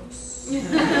 gross.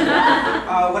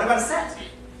 What about a set?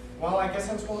 Well, I guess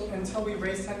until we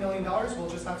raise $10 million, we'll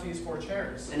just have to use 4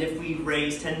 chairs. And if we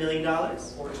raise $10 million?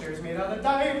 4 chairs made out of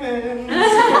diamonds.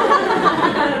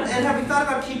 And have we thought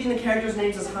about keeping the characters'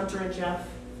 names as Hunter and Jeff?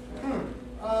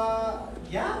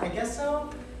 Yeah, I guess so.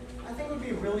 I think it would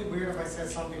be really weird if I said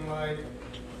something like,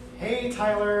 "Hey,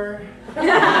 Tyler."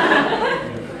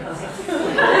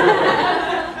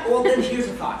 Well, then here's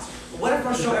a thought. What if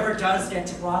our show ever does get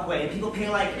to Broadway and people pay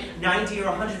like $90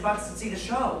 or $100 to see the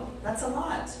show? That's a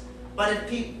lot. But if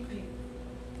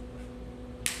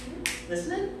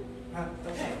listening?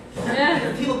 Okay.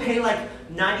 If people pay like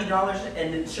 $90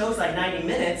 and the show's like 90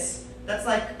 minutes, that's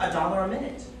like $1 a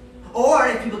minute. Or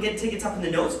if people get tickets up in the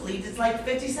nosebleeds, it's like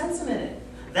 50 cents a minute.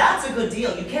 That's a good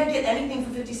deal. You can't get anything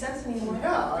for 50 cents anymore.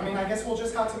 Yeah, I guess we'll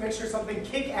just have to make sure something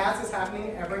kick-ass is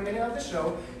happening every minute of the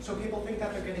show so people think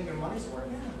that they're getting their money's worth.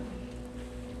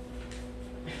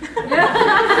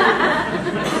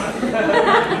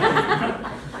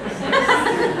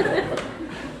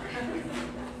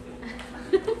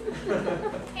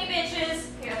 Hey bitches!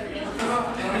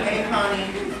 Hey, Connie.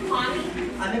 Connie?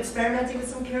 I'm experimenting with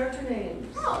some character names.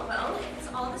 Oh, well, if it's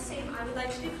all the same, I would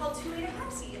like to be called 2-liter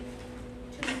Pepsi.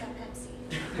 2-liter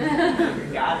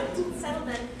Pepsi. Got it. Settled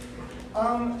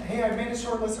then. Hey, I made a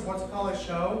short list of what to call a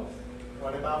show.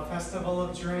 What about Festival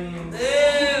of Dreams? Ew.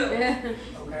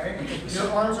 Okay. Your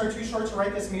arms are too short to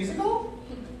write this musical?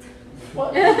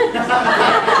 What?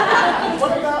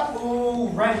 What about,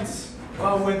 Rent?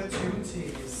 Well, with 2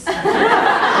 T's.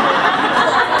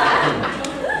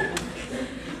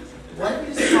 What if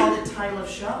we just call it title of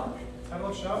show? Title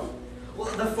of show? Well,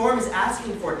 the form is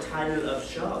asking for title of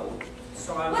show.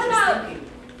 So I was What just about thinking.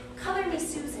 Color Me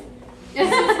Susan? Susan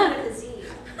with a Z.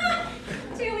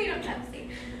 2-liter Pepsi.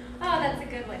 Oh, that's a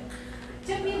good one.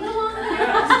 Took me a little longer than I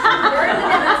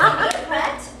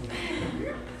thought.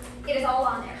 But it is all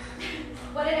on there.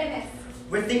 What did I miss?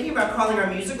 We're thinking about calling our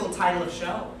musical title of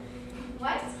show.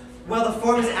 What? Well, the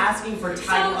form is asking for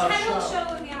title of title show. of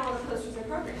show would be on all the posters and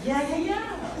programs.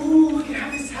 Yeah. Ooh, we could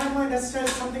have this tagline that says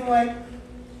something like,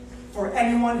 "For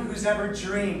anyone who's ever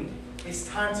dreamed, it's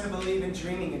time to believe in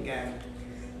dreaming again."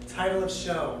 Title of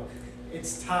show,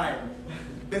 it's time.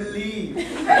 Believe.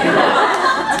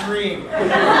 Dream.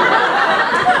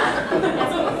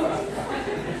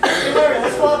 Hey Larry,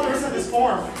 let's fill out the rest of this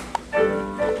form.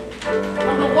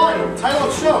 Number 1, title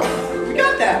of show. We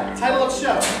got that, title of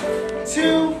show.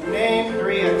 2, name,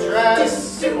 3,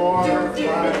 address, 4,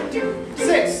 5,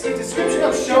 6, description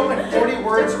of show in 40 words.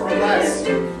 words or less.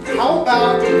 How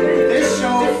about this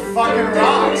show fucking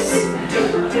rocks?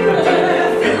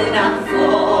 Filling out the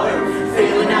floor,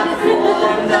 filling out the floor.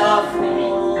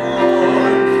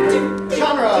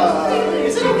 Genre,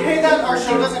 is it okay that our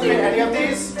show doesn't fit any of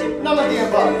these? None of the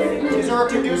above. Is there a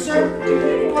producer?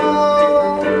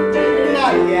 Well,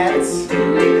 not yet.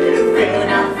 Filling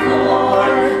out the floor,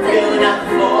 filling out the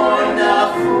floor.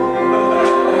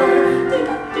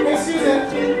 Hey Susan,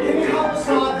 can you help us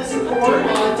fill out this report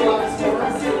on John's floor?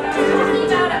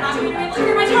 I'm not going to be able to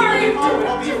hear my target. Oh,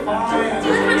 it'll be fine.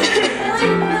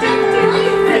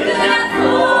 Filling out the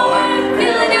floor,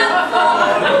 filling out the floor.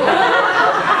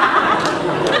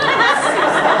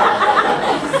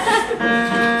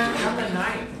 Number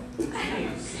 9.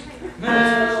 Jeez.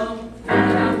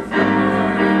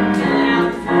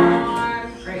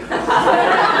 Great.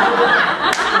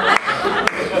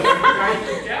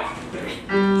 Jeff.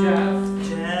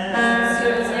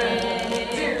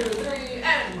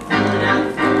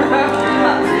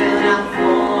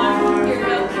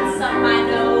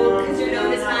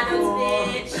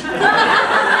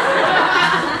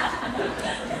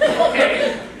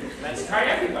 Try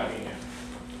everybody now.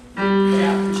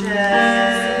 Yeah.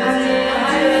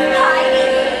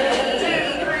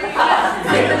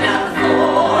 Filling out the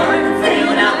floor,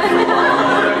 filling out the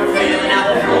floor, filling out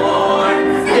the floor,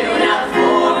 filling out the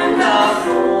floor, the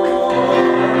floor,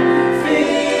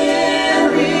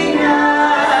 filling out the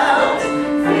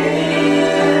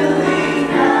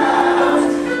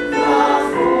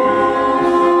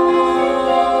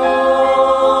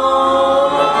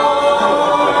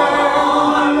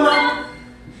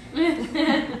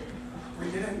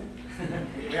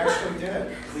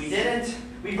We didn't.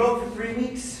 We wrote for 3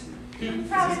 weeks. I'm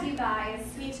proud of you guys.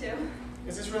 Me too.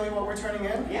 Is this really what we're turning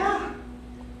in? Yeah.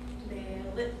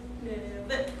 Nail it, nail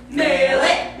it, nail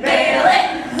it, nail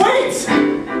it. Wait! I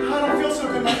don't feel so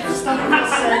good. My stomach feels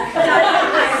sick.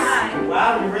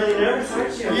 Wow, you're really nervous,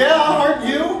 aren't you? Yeah, aren't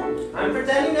you? I'm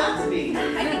pretending not to be.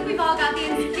 I think we've all got the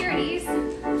insecurities. I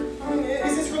mean,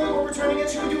 is this really what we're turning in?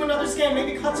 Should we do another scan?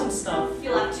 Maybe cut some stuff.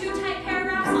 You'll have 2 tight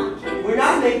paragraphs on kittens. We're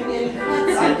not making any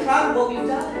cuts. I'm proud of what we've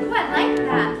done. Ooh, I like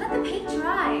that. Let the paint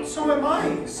dry. So am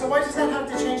I. So why does that have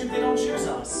to change if they don't choose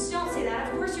us? Don't say that.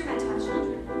 Of course you're meant to have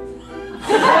children.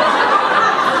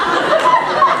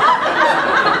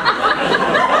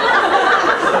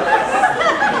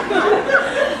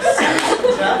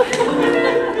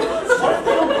 What if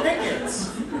they don't pick it?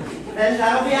 Then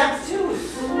that'll be Act 2.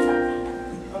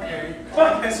 Okay,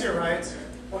 I guess you're right.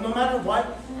 Well, no matter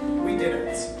what, we did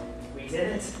it. We did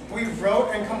it. We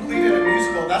wrote and completed a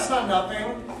musical. That's not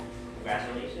nothing.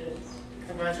 Congratulations.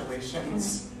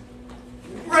 Congratulations.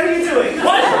 What are you doing?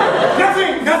 What?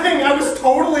 Nothing, nothing. I was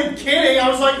totally kidding. I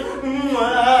was like,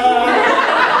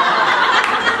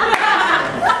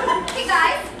 Hey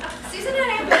guys, Susan and I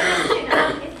have a question.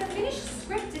 If the finished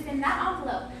script is in that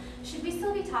envelope, should we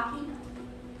still be talking?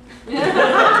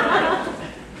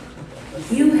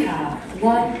 You have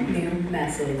one new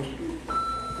message.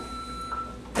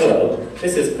 Hello,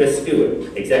 this is Chris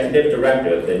Stewart, Executive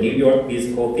Director of the New York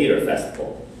Musical Theater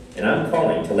Festival, and I'm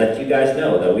calling to let you guys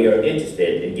know that we are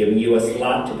interested in giving you a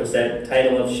slot to present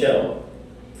title of show.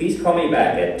 Please call me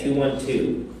back at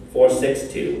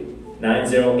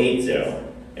 212-462-9080,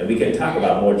 and we can talk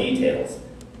about more details.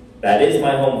 That is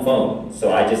my home phone,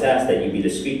 so I just ask that you be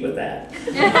discreet with that.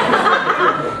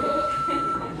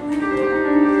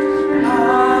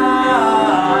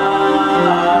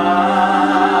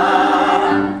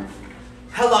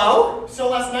 Hello? So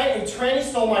last night, a tranny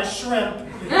stole my shrimp.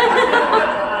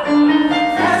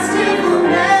 Festival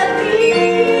medley.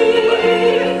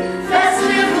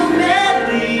 Festival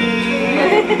medley.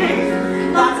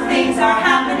 Lots of things are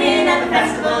happening at the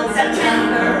festival in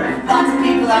September. Lots of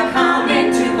people are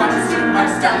coming to watch us do our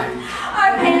stuff.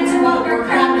 Our hands are what we're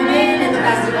happening in the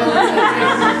festival in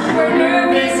September. We're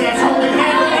nervous and holy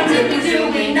hell, and did we do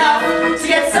enough to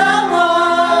get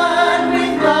someone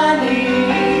with money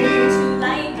to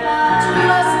like us?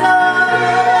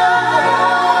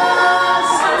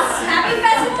 Happy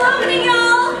festival opening,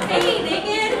 y'all! Hey,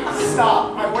 naked! Stop.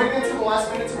 I waited until the last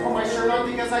minute to put my shirt on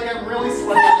because I get really sweaty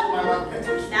with my left hand.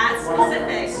 That's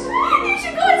specific. You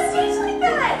should go on stage like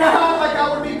that. Like I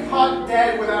would be caught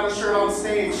dead without a shirt on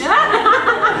stage. You should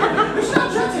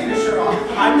have Trent take his shirt off.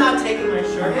 I'm not taking my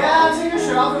shirt off. Yeah, take your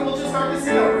shirt off and we'll just start this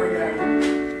scene over again.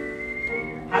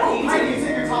 How do you Heidi, you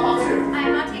take your top off too.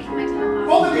 I'm not taking my top off.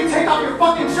 Both of you take off your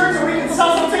fucking shirts so we can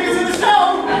sell some tickets to the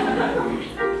show!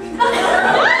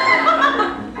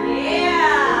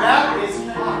 Yeah! That is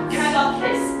hot. Can I go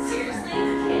kiss? Seriously?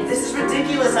 Kiss. This is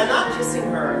ridiculous. I'm not kissing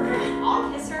her.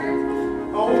 I'll kiss her.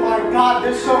 Oh my God,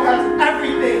 this show has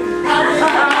everything. Happy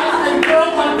guys and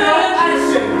girls on girl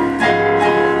action.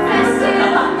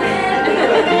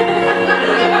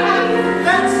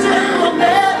 Festival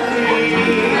medley.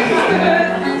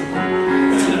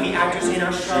 TV actors in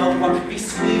our show, what could be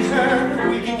sweeter?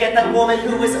 We can get that woman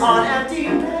who was on empty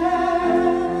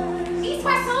bed. East,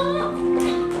 west,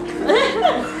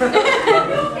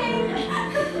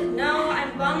 No,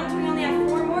 I'm bummed we only have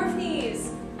 4 more of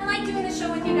these. I like doing the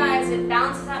show with you guys. It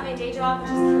balances out my day job,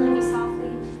 which is killing me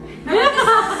softly. I wrote this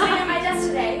song sitting at my desk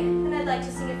today, and I'd like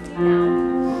to sing it for you now.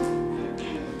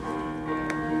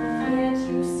 Can't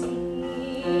you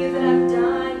see that I'm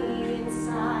dying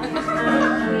inside?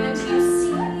 Can't you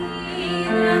see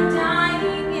that I'm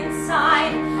dying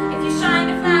inside? If you shine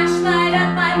a flashlight at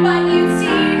my butt, you'd see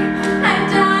I'm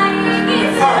dying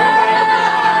inside.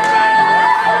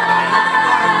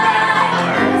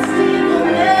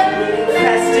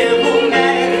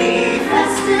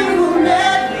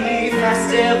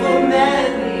 Festival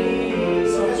medley.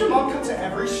 So has your mom come to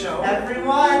every show?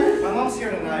 Everyone. My mom's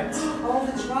here tonight. Oh,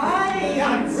 that's right. Yeah,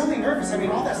 I'm really nervous. I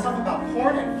mean, all that stuff about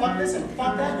porn and fuck this and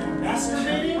fuck that and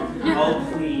masturbating. Oh,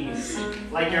 please.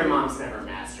 Like your mom's never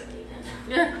masturbated.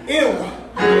 Ew.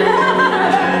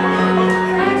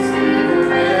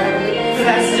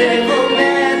 Festival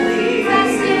medley.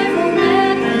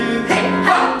 Hey,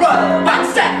 ha, roll, one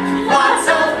step. Lots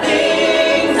of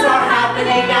things are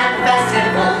happening at the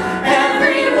festival.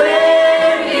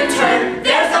 Everywhere you turn,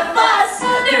 there's a fuss.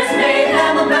 There's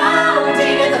mayhem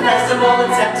abounding at the festival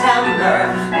in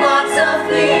September. Lots of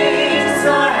things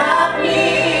are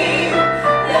happening.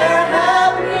 They're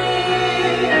happening.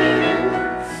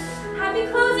 Happy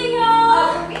closing,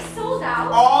 y'all. We sold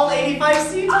out. All 85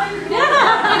 seats? Over.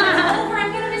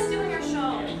 I'm gonna miss doing your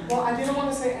show. Well, I didn't want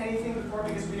to say anything before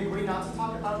because we agreed not to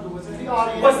talk about who was in the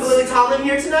audience. Was Lily Tomlin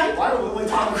here tonight? Why are Lily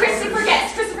Tomlin? Christopher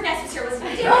Guest was here, wasn't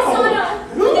he?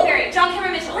 Linda Berry, John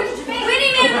Cameron Mitchell, Whitney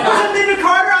Mantle. Wasn't Linda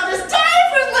Carter on this tape?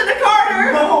 Who's Linda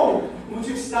Carter? No! Would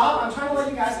you stop? I'm trying to let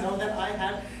you guys know that I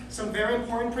had some very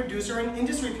important producer and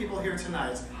industry people here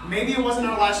tonight. Maybe it wasn't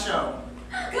our last show.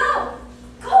 Go!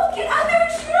 Go! Get out there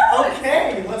and shoot!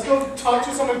 Okay, let's go talk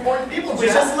to some important people.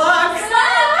 Wish us luck. Good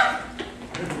luck!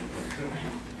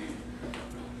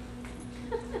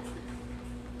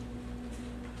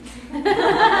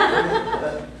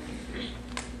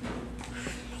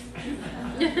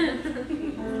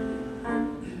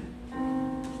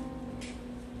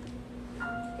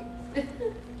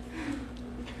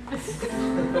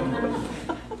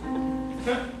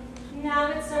 Now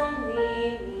it's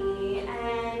only me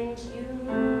and you,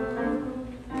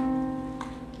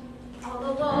 all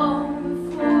alone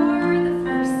for the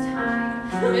first time.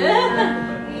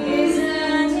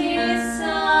 Isn't it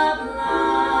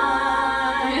sublime?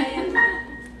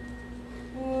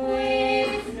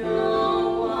 With no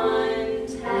one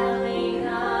telling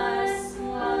us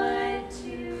what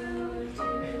to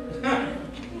do.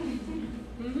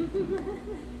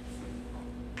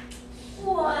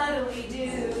 What do we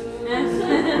do?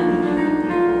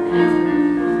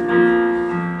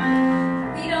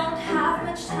 We don't have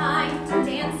much time to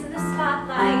dance in the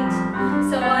spotlight,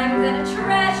 so I'm gonna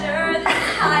treasure this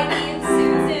Heidi and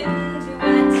Susan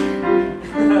duet.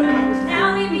 Now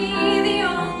may be the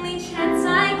only chance I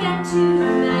get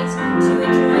tonight to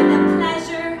enjoy the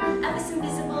pleasure of this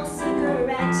invisible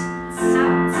cigarette.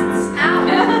 Some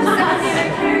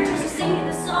favorite characters are singing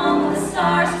the song while the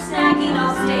stars are snagging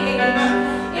off stage.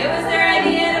 It was their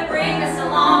idea to bring us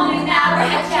along, and now we're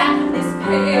hijacking this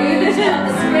page of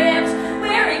the script.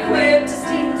 We're equipped to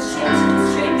steam the shit and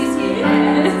straight these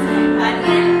kids. By the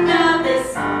end of this,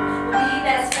 we'll be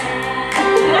best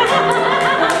friends.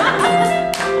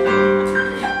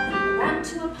 Want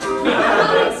to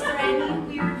apologize for any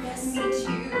weirdness. Me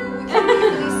too. It's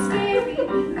really scary.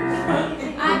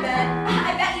 I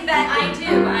bet you bet I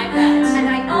do. I bet. And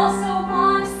I also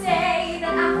want to say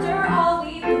that after all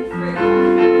we've been through,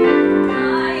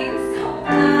 I'm so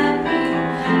glad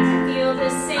we feel the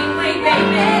same way,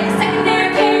 baby. The secondary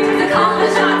characters are calling the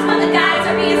shots while the guys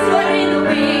are being slaughtered in the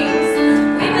wings.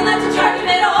 We've been left to charge of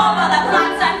it all while the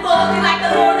plot's unfolding like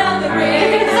the Lord of the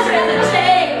Rings.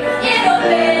 Trilogy, it'll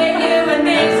lay you and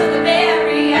me to the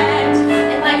very end.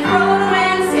 And like Frodo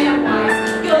and Samwise,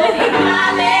 you'll be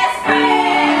my best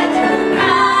friend.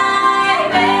 My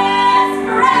best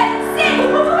friend. Sing!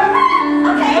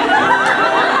 Okay.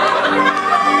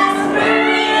 Best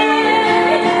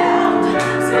friend.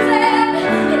 Susan and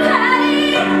Heidi.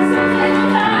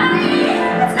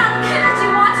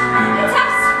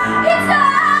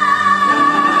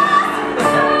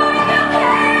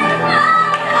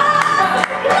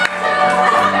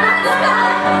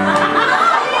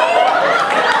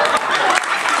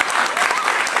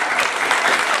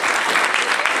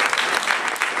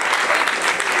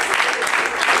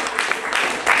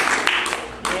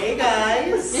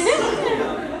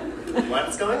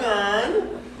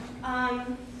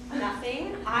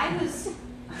 was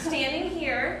standing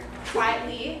here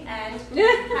quietly, and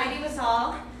Heidi was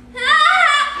all,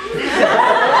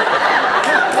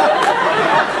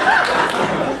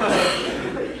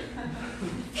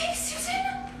 Hey, Susan!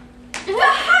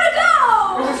 How'd it go?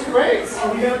 It was great.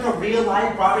 Oh, we met with a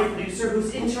real-life Broadway producer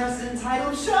who's interested in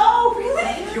title show.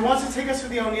 Really? He wants to take us to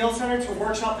the O'Neill Center to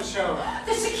workshop the show.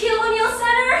 The Shaquille O'Neal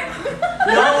Center?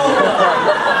 No!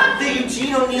 The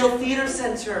Eugene O'Neill Theater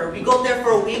Center. We go there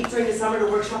for a week during the summer to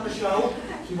workshop the show.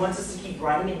 He wants us to keep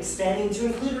writing and expanding to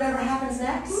include whatever happens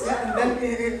next. Yeah, and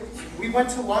then we went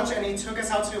to lunch and he took us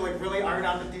out to like really iron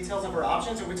out the details of our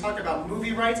options, and we talked about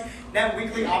movie rights, net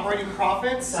weekly operating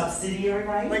profits, Subsidiary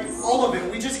rights? like all of it.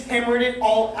 We just hammered it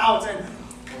all out, and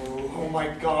oh my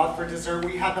god, for dessert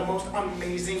we had the most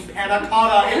amazing panna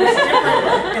cotta. It was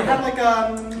different. It had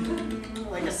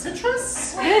like a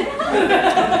citrus.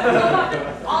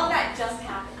 All that just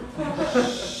happened.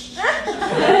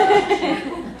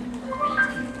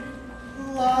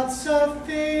 Lots of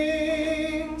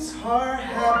things are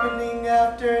happening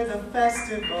after the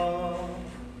festival.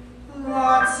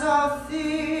 Lots of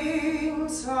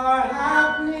things are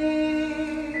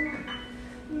happening.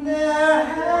 They're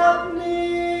happening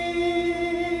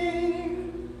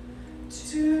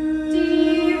to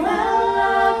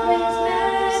development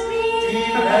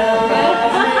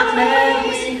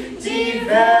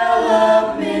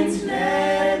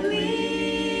medley.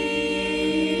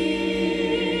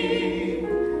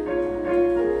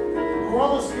 Who are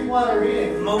all those people at our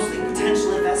reading? Mostly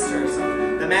potential investors.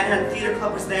 The Manhattan Theater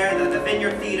Club was there, the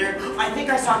Vineyard Theater. I think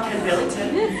I saw Ken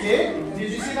Billington. You did? Did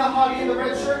you see that hottie in the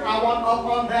red shirt? I want up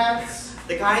on that.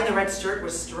 The guy in the red shirt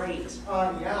was straight.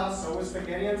 Yeah, so is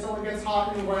spaghetti until it gets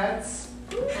hot and wet.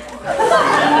 Development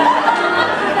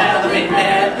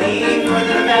medley, for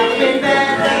the development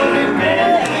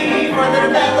medley, for the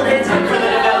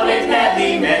development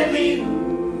medley.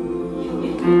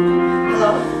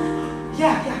 Hello?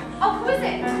 Yeah. Oh, who is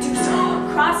it?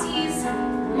 Crossies.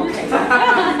 Okay.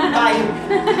 Bye.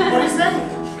 What is that?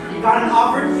 You got an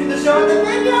offer to do the show at the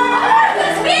Vineyard?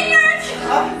 The Vineyard!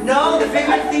 No, the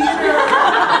Vineyard Theater.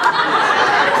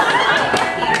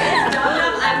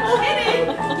 I'm kidding.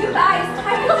 You guys,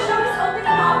 Heidi's show is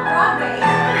opening off-Broadway.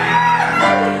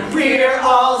 We're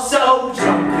all so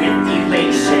drunk with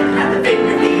elation at the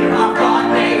Vineyard Theater on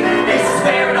Broadway. This is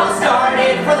where it all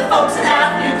started for the folks in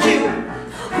Avenue Q.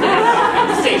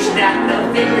 The station at the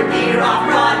Vineyard Theater on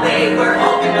Broadway. We're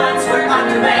hoping once we're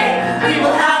underway, we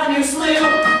will have a new slew,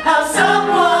 have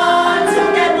someone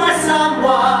to get more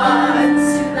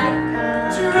someone's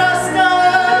trust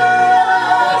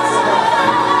us.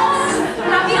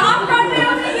 Have the off-Broadway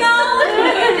opening, y'all?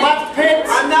 Left pit.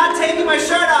 I'm not taking my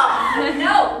shirt off.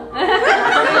 No.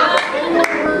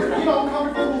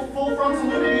 Covered in full frontal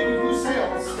nudity with blue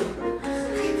sails.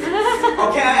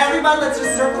 Okay, everybody, let's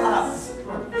just circle up.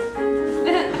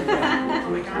 Oh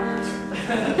my god.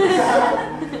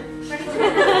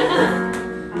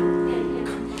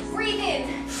 Breathe in.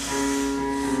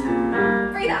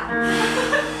 Breathe out.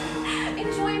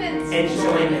 Enjoyment.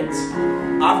 Enjoyment.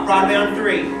 Off-Broadway on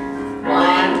 3. 1,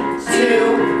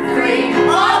 2, 3.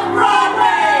 Off-Broadway!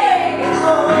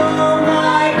 Oh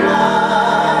my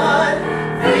God,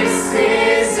 this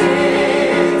is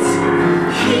it.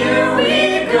 Here we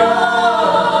go.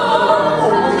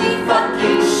 Holy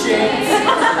fucking shit.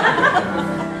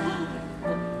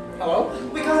 Hello?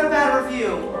 We got a bad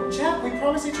review. Jack, we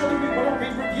promised each other we wouldn't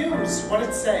read reviews. What did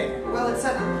it say? Well, it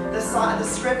said the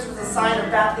script was a sign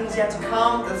of bad things yet to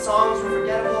come. The songs were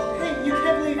forgettable. Hey, you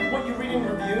can't believe what you read in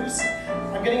reviews?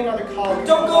 I'm getting another call.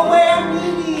 Don't go away, I'm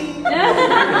needy.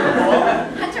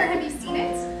 Hunter, have you seen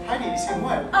it? Heidi, you seen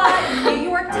what? New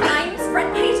York Times,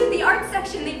 front page of the art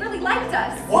section. They really liked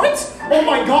us. What? Oh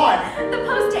my god! The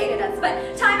Post hated us,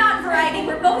 but Time Out and Variety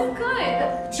were both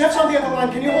good. Jeff's on the other line.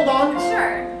 Can you hold on?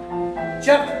 Sure.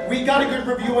 Jeff, we got a good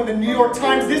review in the New York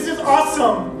Times. This is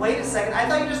awesome! Wait a second, I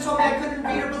thought you just told me I couldn't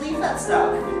read or believe that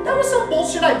stuff. That was some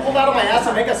bullshit I pulled out of my ass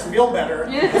to make us feel better.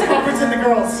 Let's conference in the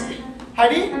girls.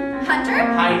 Heidi? Hunter?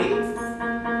 Heidi?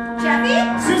 Jeffy?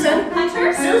 Susan?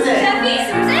 Hunter? Susan? Jeffy?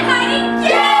 Susan? Heidi?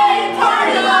 Yay!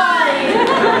 Party line!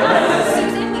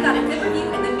 Susan, we got a good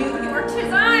review in the New York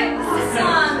Times. This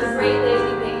song, The Great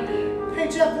Lady Baby. Hey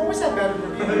Jeff, what was that bad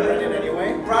review you read it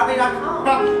anyway? Broadway.com.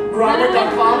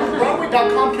 Broadway.com?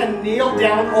 Broadway.com can kneel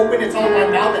down, open its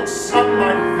online mouth, and suck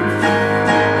my...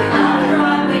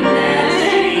 Off-Broadway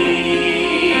medley.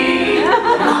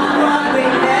 Broadway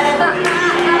medley.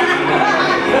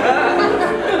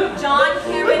 John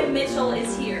Cameron Mitchell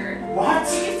is here. What?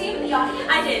 Did you see him in the audience?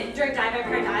 I did. During Die by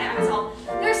Cry Die, I was all,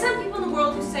 there are some people in the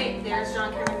world who say, there's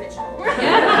John Cameron Mitchell. You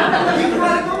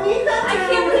gotta go meet that I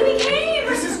can't believe he came.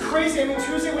 This is crazy. crazy. I mean,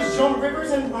 Tuesday was Joan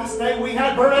Rivers, and last night we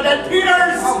had Bernadette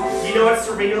Peters! Oh, you know what's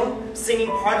surreal? Singing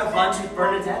part of lunch with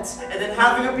Bernadette, and then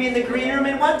having her be in the green room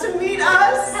and want to meet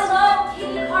us! Hello,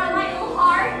 Kitty Carlisle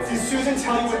Hart. Did Susan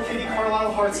tell you what Kitty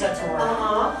Carlisle Hart said to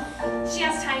her? She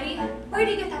asked Heidi, where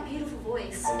do you get that beautiful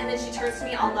voice? And then she turns to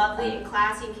me all lovely and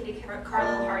classy and Kitty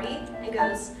Carlisle Hardy and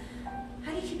goes,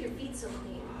 how do you keep your feet so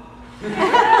clean?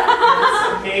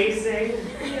 That's amazing.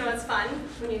 You know what's fun?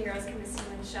 When you girls come to see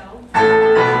me in the show.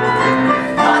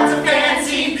 Lots of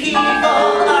fancy people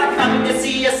are coming to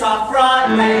see us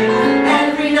off-Broadway.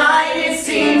 Every night it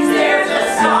seems there's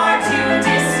a star to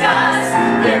discuss.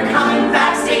 They're coming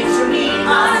backstage to meet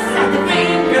us at the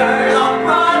Vineyard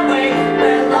off-Broadway,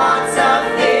 where lots of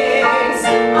things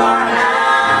are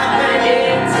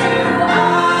happening to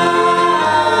us.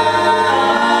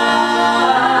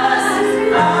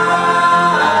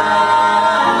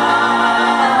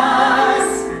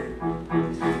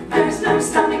 There's no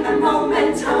stopping the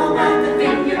momentum at the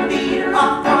Vineyard Theater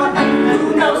off-Broadway.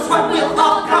 Who knows what will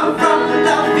all come from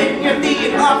the Vineyard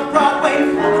Theater off-Broadway?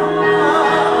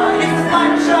 It's a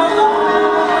fun show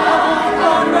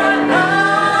off-Broadway.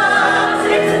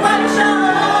 It's a fun show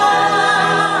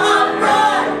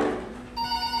off-Broadway.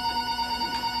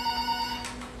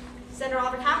 Senator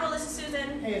Oliver Capital, this is Susan.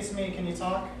 Hey, it's me. Can you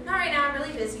talk? Not right now, I'm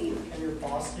really busy. Can your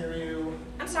boss hear you?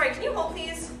 I'm sorry, can you hold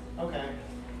please? Okay.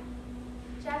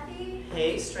 Jeffy?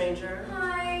 Hey, stranger.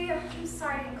 Hi. I'm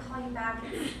sorry I didn't call you back.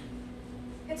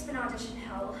 It's been audition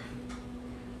hell.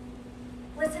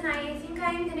 Listen, I think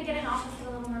I'm gonna get an offer for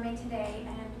The Little Mermaid today,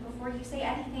 and before you say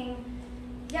anything,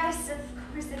 yes, of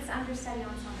course it's understudy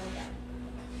ensemble again.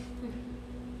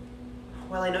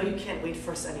 Well, I know you can't wait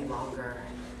for us any longer.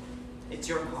 It's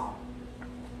your call.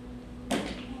 I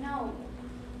know.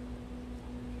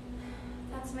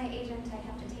 That's my agent. I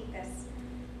have to take this.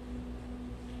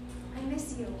 I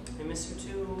miss you. I miss you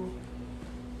too.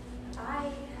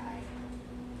 Bye.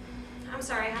 I'm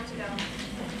sorry, I have to go.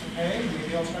 Hey,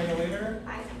 maybe I'll try you later.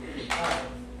 Bye. Alright.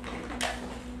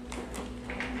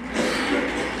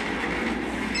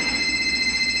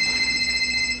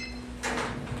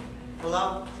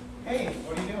 Hello? Hey,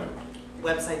 what are you doing?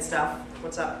 Website stuff.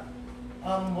 What's up?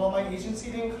 Well, my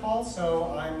agency didn't call,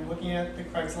 so I'm looking at the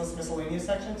Craigslist miscellaneous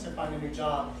section to find a new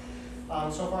job.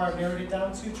 So far, I've narrowed it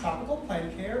down to tropical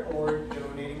plant care or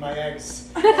donating my eggs.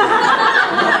 We might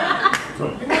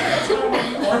have time when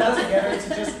we all got together to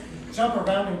just jump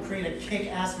around and create a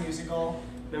kick-ass musical.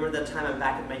 Remember that time I'm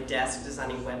back at my desk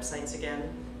designing websites again?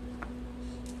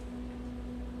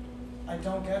 I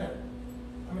don't get it.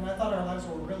 I mean, I thought our lives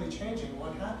were really changing.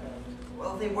 What happened?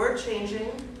 Well, they were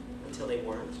changing until they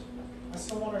weren't. I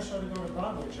still want our show to go to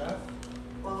Broadway, Jeff.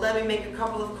 Well, let me make a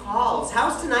couple of calls.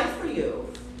 How's tonight for you?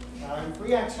 I'm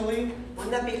free, actually.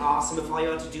 Wouldn't that be awesome if all you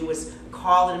had to do was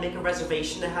call and make a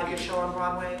reservation to have your show on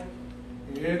Broadway?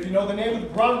 If you know the name of the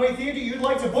Broadway theater you'd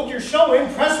like to book your show in,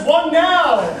 press 1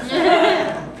 now!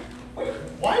 Wait,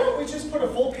 why don't we just put a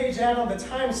full-page ad on the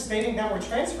Times stating that we're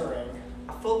transferring?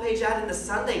 A full-page ad in the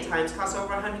Sunday Times costs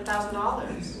over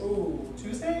 $100,000. Ooh,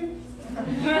 Tuesday?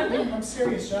 I'm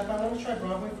serious, Jeff. I want to try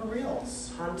Broadway for reals.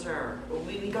 Hunter,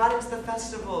 we got into the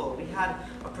festival. We had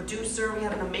a producer. We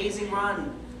had an amazing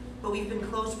run. But we've been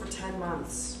closed for 10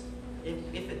 months.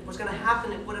 If it was going to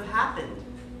happen, it would have happened.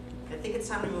 I think it's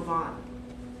time to move on.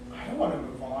 I don't want to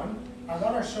move on. I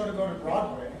want our show to go to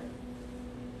Broadway.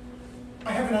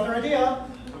 I have another idea.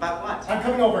 About what? I'm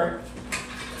coming over.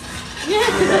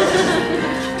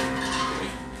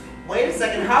 Wait a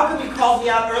second. How come you called me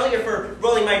out earlier for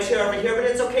rolling my chair over here, but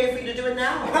it's okay for you to do it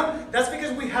now? That's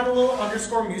because we had a little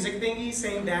underscore music thingy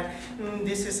saying that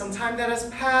this is some time that has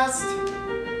passed.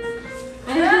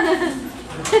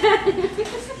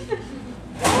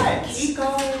 What? Keep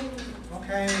going.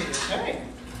 Okay.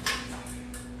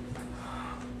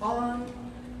 On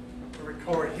the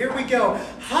record. Here we go.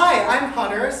 Hi, I'm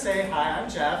Hunter. Say hi, I'm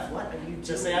Jeff. What are you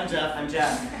Just doing? say I'm Jeff. I'm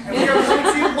Jeff. And we are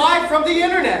coming to you live from the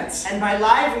internet. And by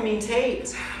live, we mean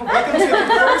taped. Welcome to the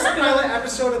first pilot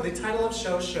episode of the Title of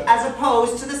Show show. As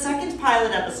opposed to the second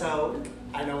pilot episode.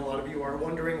 I know a lot of you are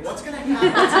wondering what's going to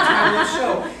happen to the Title of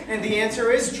Show. And the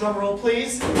answer is, drumroll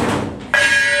please,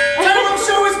 Title of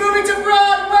Show is moving to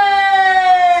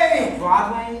Broadway!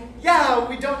 Broadway? Yeah,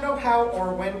 we don't know how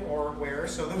or when or where,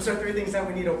 so those are 3 things that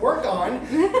we need to work on.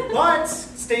 But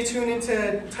stay tuned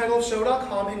into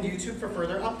titleofshow.com and YouTube for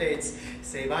further updates.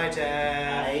 Say bye,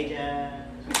 Jeff. Hi, Jeff.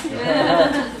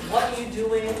 What are you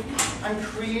doing? I'm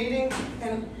creating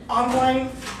an online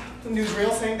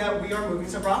newsreel saying that we are moving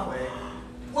to Broadway.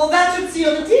 Well, that should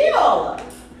seal the deal!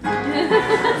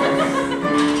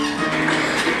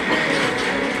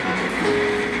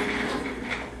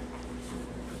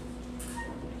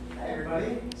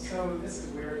 everybody. So this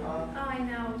is weird, huh? Oh, I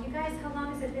know. You guys, how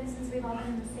long has it been since we've all been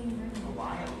in the same room? A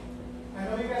while. I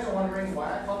know you guys are wondering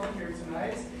why I called you here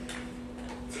tonight.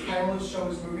 Tyler's show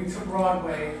is moving to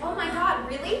Broadway. Oh my God,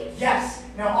 really? Yes!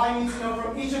 Now all I need to know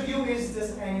from each of you is,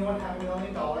 does anyone have $1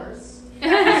 million? Hunter,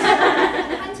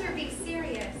 be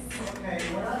serious. Okay,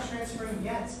 we're not transferring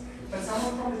yet. But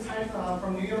someone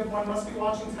from New York One must be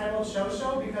watching Tyler's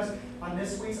show because on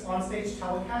this week's onstage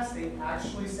telecast, they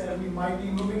actually said we might be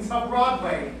moving to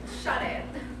Broadway. Shut it.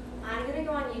 I'm gonna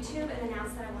go on YouTube and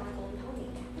announce that I want a golden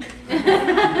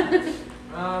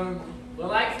pony. Will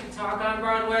I get to talk on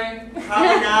Broadway?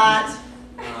 Probably not.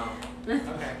 Oh,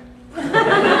 okay.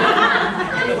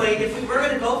 Anyway, if we were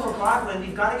going to go for Broadway,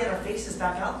 we've got to get our faces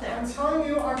back out there. I'm telling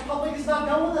you, our public is not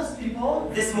done with us, people.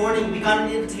 This morning, we got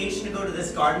an invitation to go to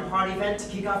this garden party event to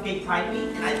kick off Gay Pride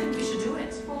Week, and I think we should do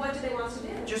it. Well, what do they want to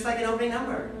do? Just like an opening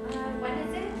number. When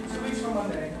is it? 2 weeks from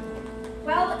Monday.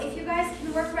 Well, if you guys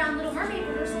can work around Little Mermaid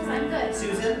rehearsals, I'm good.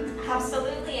 Susan?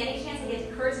 Absolutely. Any chance I get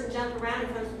to curse and jump around in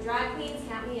front of some drag queens,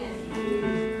 count me in.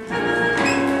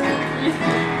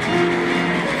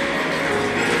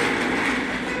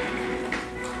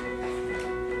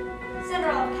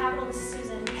 Senator of Capital, this is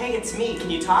Susan. Hey, it's me. Can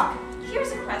you talk?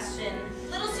 Here's a question.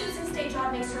 Little Susan's day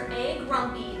job makes her A,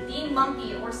 grumpy, B,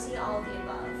 mumpy, or C, all of the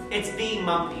above. It's being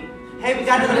mumpy. Hey, we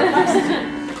got another request.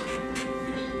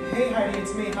 Hey Heidi,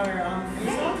 it's me, Hunter.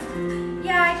 Lisa?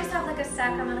 Yeah, I just have like a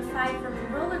sacrament of 5 from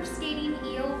roller skating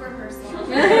eel rehearsal.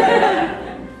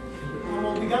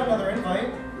 Well, we got another invite.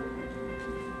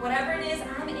 Whatever it is,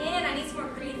 I'm in. I need some more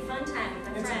creative fun time with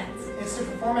my friends. It's to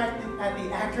perform at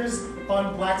the Actors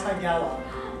Fund Black Tie Gala.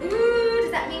 Ooh,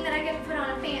 does that mean that I get to put on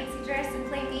a fancy dress and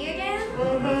play me again?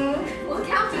 Mm-hmm. Well,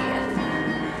 count me in.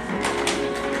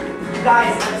 You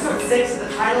guys, episode 6 of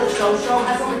the title show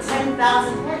has over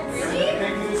 10,000 hits. Really? The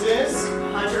big news is,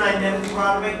 Hunter and I met with the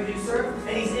Broadway producer,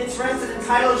 and he's interested in the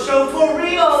title show for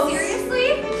real.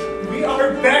 Seriously? we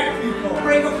are back, people.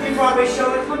 Break a pre-Broadway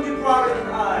show and come to Broadway with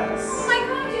us. Oh my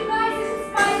God, you guys, this is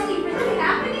finally really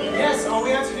happening? Yes, all we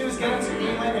have to do is get into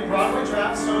England and Broadway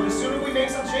draft, so the sooner we make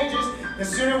some changes, the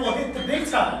sooner we'll hit the big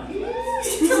time.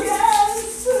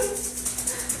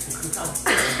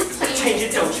 Change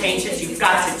it, don't change it, you've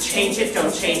got to change it,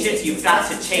 don't change it, you've got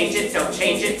to change it, don't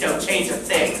change it, don't change a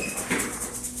thing.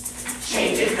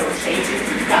 Change it, don't change it,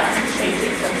 you've got to change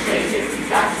it, don't change it, you've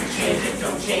got to change it,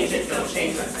 don't change it, don't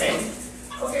change a thing.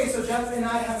 Okay, so Jeff and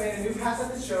I have made a new pass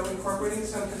at the show, incorporating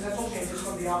some potential changes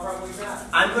from the off-broadway draft.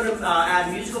 I'm going to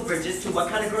add musical bridges to What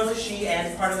Kind of Girl Is She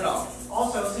and Part of It All.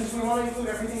 Also, since we want to include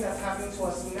everything that's happening to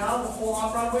us now, the whole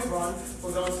off-Broadway run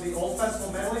will go to the Old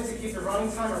Festival medley to keep the running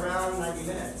time around 90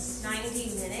 minutes.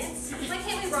 90 minutes? Why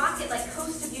can't we rock it like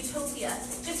Coast of Utopia?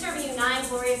 Just serving you 9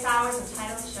 glorious hours of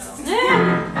title show.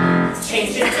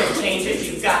 Change it, don't change it,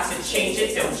 you've got to change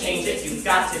it, don't change it, you've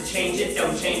got to change it,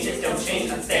 don't change it, don't change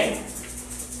a thing.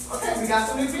 Okay, we got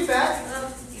some new feedback.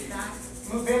 Feedback.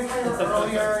 Moved Vampire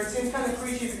earlier. It seems kind of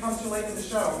preachy to come too late in the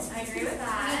show. I agree with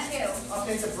that. Me too.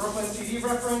 Update the Brooklyn CD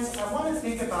reference. I want to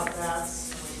think about that.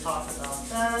 We talked about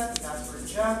that. That's for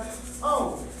Jeff.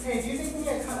 Oh, hey, do you think we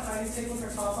can cut Heidi taking her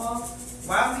top off?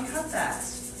 Why would we cut that?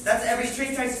 That's every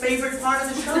straight guy's favorite part of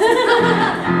the show.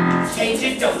 Change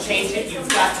it, don't change it, you've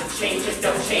got to change it,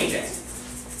 don't change it.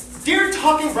 Dear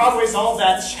Talking Broadway's all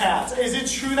that chat. Is it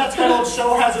true that titled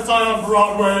show has its eye on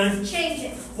Broadway? Change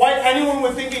it. Why anyone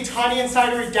would think a tiny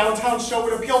insidery downtown show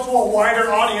would appeal to a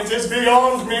wider audience is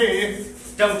beyond me.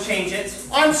 Don't change it.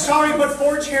 I'm sorry, but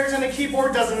 4 chairs and a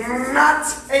keyboard does not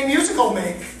a musical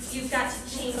make. You've got to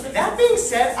change it. That being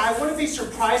said, I wouldn't be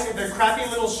surprised if their crappy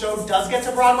little show does get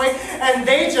to Broadway and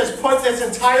they just put this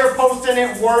entire post in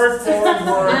it word for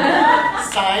word.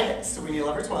 Signed, Sweeney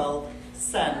Lover 12.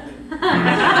 Send. You've got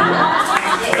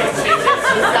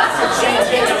to change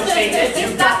it, don't change it,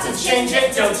 you've got to change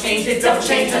it, don't change it, don't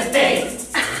change a thing.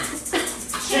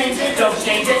 Change it, don't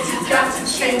change it, you've got to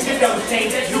change it, don't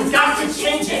change it, you've got to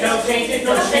change it, don't change it,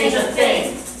 don't change a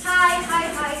thing. Hi.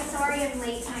 Sorry I'm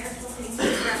late. My are still putting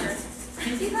through the record.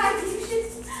 You guys,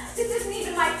 this isn't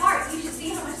even my part. You should see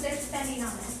how much they're spending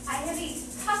on this. I have a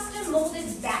custom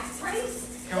molded back brace.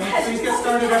 Can we please get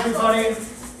started, everybody?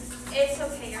 It's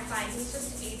okay, you're fine. He's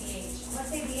just ADH.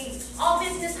 What's ADH? All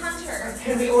business hunter.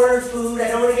 Can we order food? I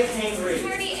don't want to get hangry. I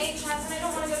already ate, Chef, and I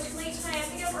don't want to go too late tonight. I have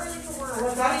to get up early for work.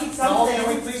 Well, I've got to eat No, can we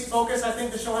something. please focus? I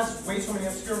think the show has way too many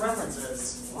obscure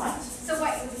references. What? So So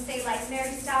what, you would say like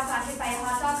Mary Stout got hit by a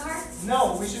hot dog cart?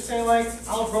 No, we should say like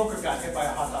Al Roker got hit by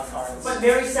a hot dog cart. But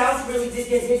Mary Stout really did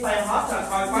get hit by a hot dog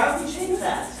cart. Why would we change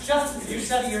that? Jeff, you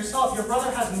said it yourself. Your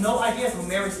brother has no idea who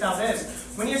Mary Stout is.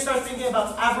 We need to start thinking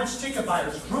about average ticket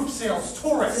buyers, group sales,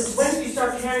 tourists. Since when did you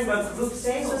start caring about group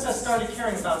sales? Since I started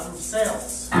caring about group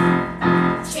sales.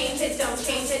 Change it, don't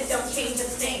change a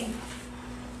thing.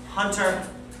 Hunter,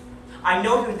 I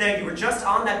know you're there. You were just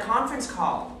on that conference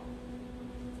call.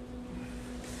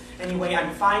 Anyway,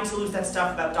 I'm fine to lose that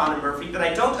stuff about Donna Murphy, but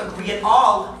I don't agree at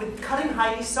all with cutting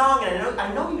Heidi's song, and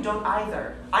I know you don't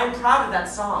either. I'm proud of that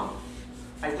song.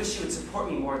 I wish you would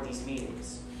support me more at these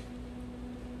meetings.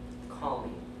 Call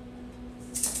me.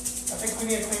 I think we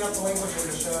need to clean up the language in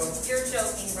the show. You're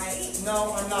joking, right?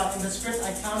 No, I'm not. In the script,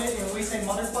 I counted, and we say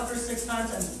motherfucker 6 times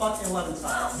and fuck 11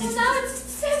 times. Well, now it's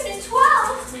 7 and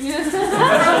 12. Change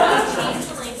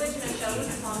the language in a show with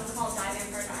a song called Die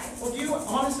Vampire Die. Well, do you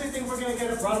honestly think we're going to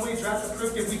get a Broadway draft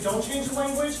approved if we don't change the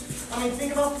language? I mean,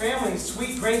 think about families,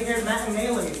 sweet, gray-haired matinee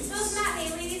ladies. Those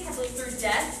matinee ladies have lived through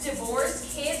death, divorce,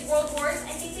 kids, world wars.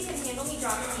 I think they can handle me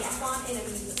dropping the F-bomb in a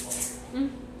musical.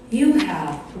 You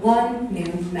have one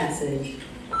new message.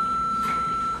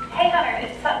 Hey Hunter,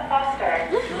 it's Sutton Foster.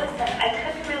 Listen, I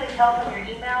couldn't really tell from your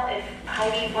email if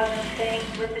Heidi wasn't staying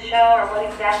with the show or what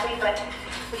exactly, but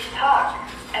we should talk.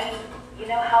 I mean, you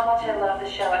know how much I love the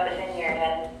show at the Vineyard,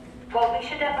 and, well, we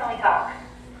should definitely talk.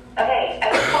 Okay, I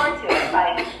look forward to it.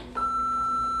 Bye.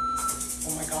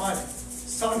 Oh my god.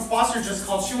 Sutton Foster just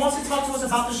called. She wants to talk to us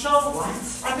about the show. What?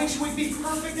 I think she would be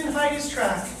perfect in Heidi's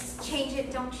track. Change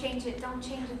it, don't change a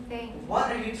thing.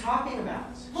 What are you talking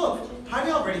about? Look, Heidi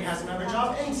already has another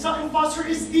job, and Sutton Foster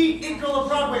is the it girl of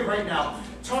Broadway right now.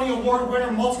 Tony Award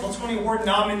winner, multiple Tony Award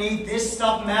nominee. This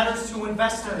stuff matters to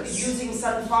investors. Using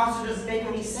Sutton Foster doesn't make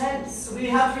any sense. We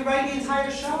have to rewrite the entire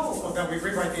show. Well, then we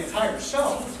rewrite the entire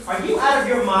show. Are you out of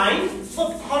your mind?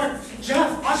 Look, Hunter,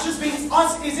 Jeff, us just being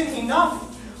us isn't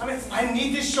enough. I mean, I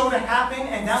need this show to happen,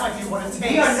 and that might be what it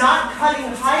takes. We are not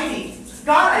cutting Heidi.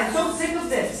 God, I'm so sick of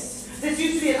this. This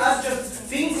used to be us just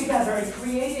being together and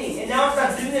creating, and now it's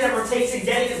about doing whatever it takes and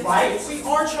getting it right. We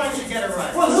are trying to get it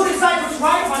right. Well, who decides what's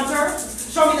right, Hunter?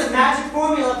 Show me the magic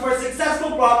formula for a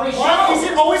successful Broadway show. Why is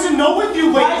it always a no with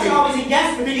you lately? Why is it always a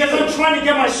yes with Because you? I'm trying to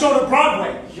get my show to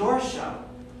Broadway. Your show.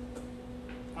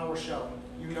 Our show.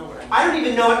 You know what I mean. I don't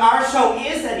even know what our show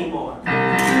is anymore.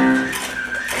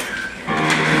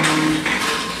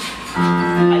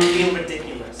 I feel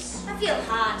ridiculous. I feel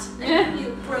hot. I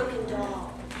feel broken doll.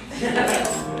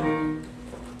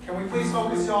 Can we please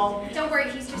focus, y'all? Don't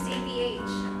worry, he's just ABH.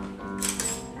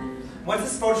 What's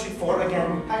this photo shoot for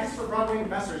again? Package for Broadway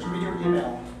investors. Read your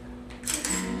email.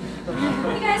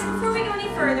 Hey guys, before we go any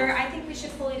further, I think we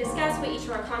should fully discuss what each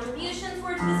of our contributions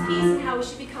were to this piece and how we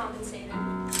should be compensated.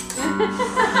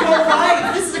 You're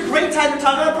right. This is a great time to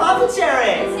talk about profit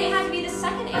sharing. I'd say it had to be the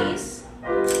second ace.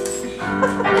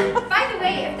 By the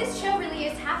way, if this show really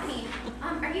is happening,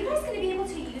 are you guys going to be able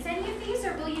to use any of these,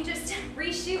 or will you just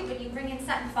reshoot when you bring in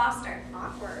Sutton Foster?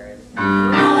 Awkward.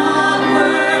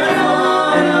 Awkward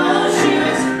photo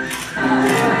shoot.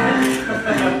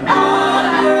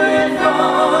 Awkward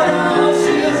photo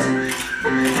shoot.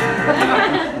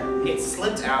 It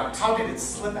slipped out. How did it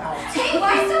slip out? Hey,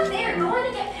 why stop there? Go on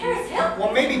and get Paris Hilton.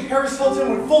 Well, maybe Paris Hilton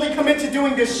would fully commit to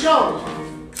doing this show.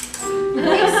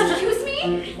 Excuse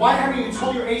me? Why haven't you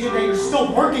told your agent that you're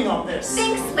still working on this?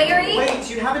 Thanks, Larry. Wait,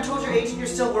 you haven't told your agent you're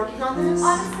still working on this?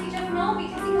 Honestly, don't know,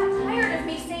 because he got tired of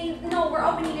me saying, no, we're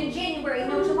opening in January,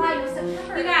 no July, no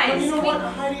September. You guys. But you know what,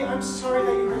 Heidi? I'm sorry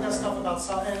that you heard that stuff about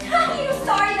Sutton. Are you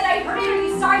sorry that I heard it, or are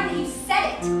you sorry that you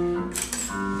said it?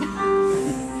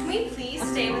 Can we please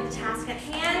stay with the task at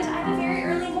hand? I have a very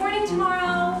early morning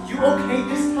tomorrow. You okay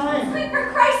this time? Wait,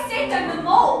 for Christ's sake, I'm the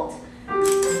mold.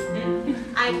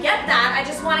 I get that. I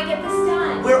just want to get this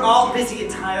done. We're all busy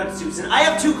and tired, Susan. I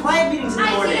have 2 client meetings in the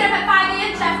I morning. see it up at 5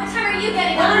 a.m., Jeff. What time are you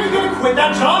getting When up? are you gonna quit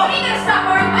that When job? are you gonna stop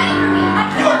borrowing money from me?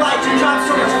 You're right, your job's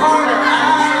so much harder.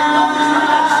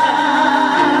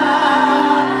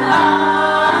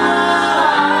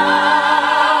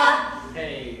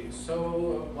 Hey,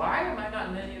 so why am I not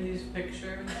in any of these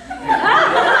pictures?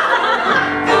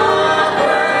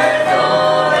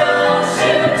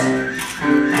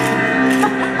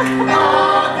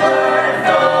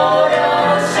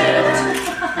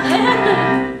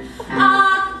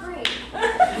 Great.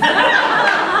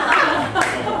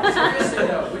 Seriously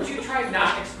though, would you try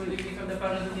not excluding me from the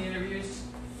photos in the interviews?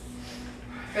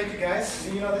 Thank you, guys.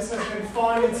 You know, this has been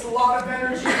fun. It's a lot of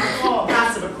energy. Oh.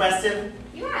 Passive aggressive.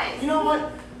 You guys. You know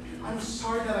what? I'm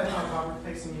sorry that I thought about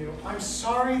replacing you. I'm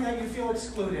sorry that you feel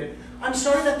excluded. I'm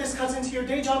sorry that this cuts into your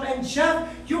day job. And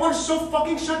Jeff, you are so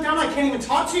fucking shut down I can't even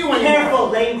talk to you anymore. Careful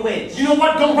language. You know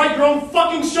what? Go write your own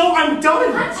fucking show. I'm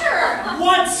done. Hunter!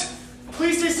 What?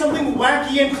 Please say something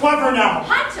wacky and clever now.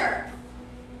 Hunter!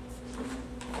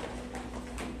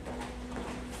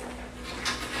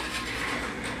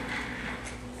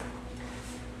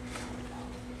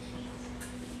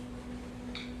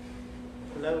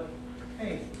 Hello?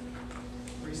 Hey,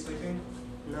 were you sleeping?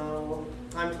 No,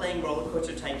 I'm playing Roller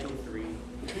Coaster Tycoon 3.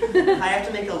 I have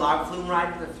to make a log flume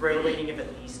ride with a thrill rating of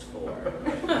at least 4.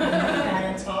 Can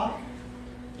I talk?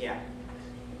 Yeah.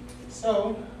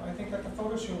 So, I think that the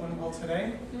photo shoot went well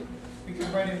today. We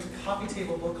could write a coffee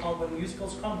table book called When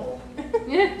Musicals Crumble.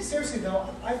 Seriously though,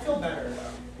 I feel better.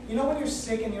 You know when you're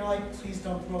sick and you're like, please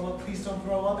don't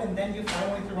throw up, and then you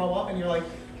finally throw up and you're like,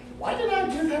 why did I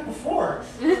do that before?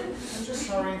 I'm just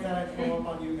sorry that I threw up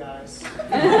on you guys.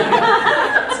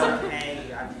 It's okay.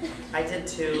 I did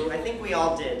too. I think we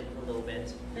all did a little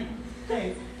bit.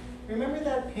 Hey, remember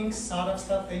that pink sawdust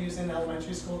stuff they use in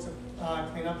elementary school to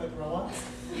clean up the throw up?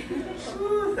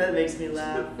 Ooh, that makes me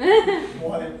laugh.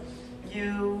 What?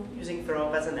 You using throw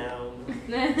up as a noun.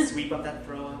 Sweep up that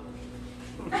throw up.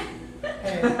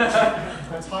 Hey,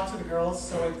 I talked to the girls,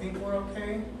 so I think we're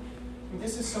okay.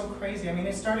 This is so crazy. I mean,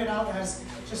 it started out as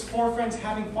just 4 friends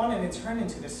having fun, and it turned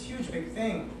into this huge, big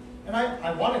thing. And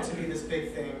I want it to be this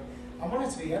big thing. I want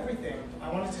it to be everything.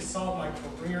 I want it to solve my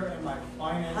career and my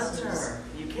finances. Hunter,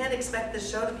 you can't expect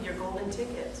this show to be your golden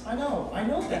ticket. I know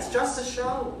that. It's just a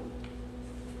show.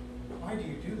 Why do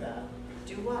you do that?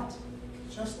 Do what?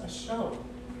 Just a show.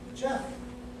 Jeff,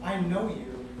 I know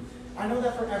you. I know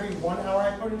that for every 1 hour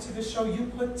I put into this show, you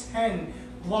put 10.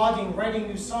 Blogging, writing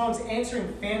new songs, answering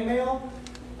fan mail.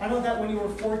 I know that when you were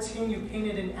 14, you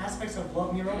painted an aspects of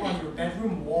love mural on your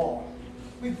bedroom wall.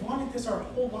 We've wanted this our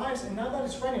whole lives, and now that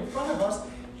it's right in front of us,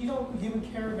 you don't even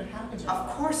care if it happens or not.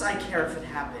 Of course I care if it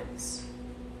happens.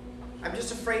 I'm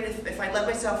just afraid if I let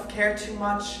myself care too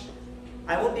much,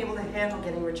 I won't be able to handle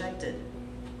getting rejected.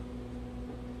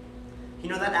 You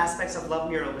know that aspects of love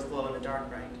mural was glow in the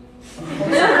dark, right?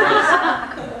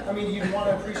 I mean, you'd want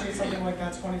to appreciate something like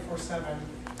that 24/7.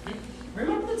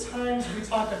 Remember the times we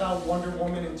talked about Wonder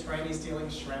Woman and Tiny stealing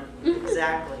shrimp?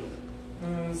 Exactly.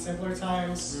 Simpler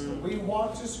times. We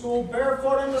walked to school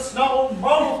barefoot in the snow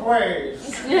both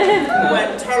ways.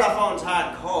 When telephones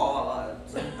had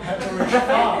cords.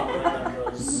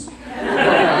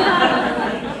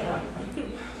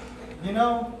 You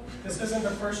know, this isn't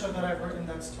the first show that I've written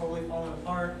that's totally fallen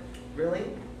apart. Really?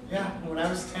 Yeah, when I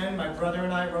was 10, my brother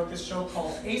and I wrote this show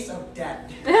called Ace of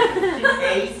Death.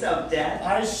 Ace of Death?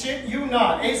 I shit you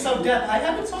not. Ace of Death. I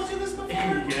haven't told you this before?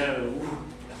 No.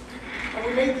 And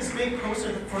we made this big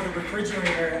poster for the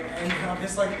refrigerator, and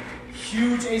this like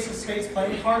huge Ace of Spades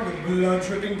playing card with blood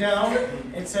dripping down.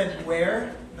 It said,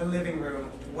 where? The living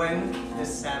room. When?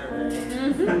 This Saturday.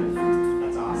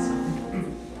 That's awesome.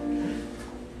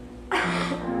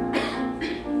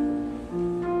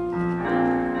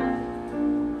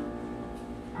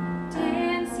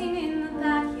 Dancing in the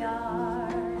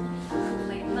backyard,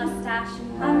 late mustache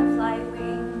and butterfly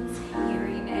wings,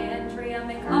 hearing Andrea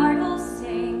McArdle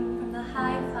sing from the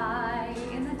hi-fi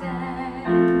in the den.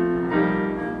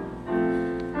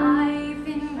 I've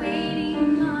been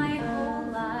waiting my whole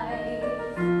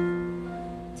life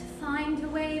to find a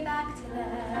way back to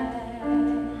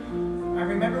then. I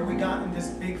remember we got in this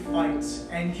big fight,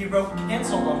 and he wrote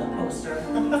canceled on the poster.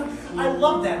 I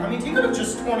love that. I mean, he could have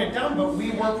just torn it down, but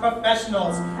we were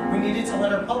professionals. We needed to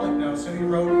let our public know, so he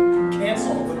wrote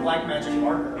canceled with black magic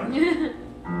marker.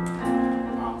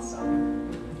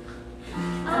 Awesome.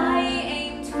 I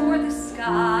aimed for the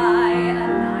sky. A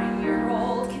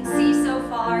 9-year-old can see so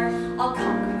far. I'll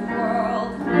conquer the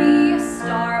world, be a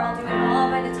star. I'll do it all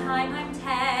by the time I'm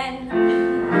 10.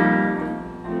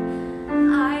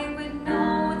 I would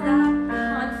know that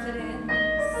confidence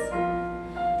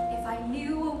if I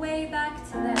knew a way back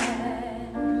to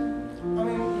then. I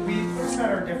mean, we first had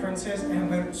our differences and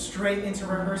went straight into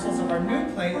rehearsals of our new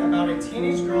play about a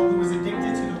teenage girl who was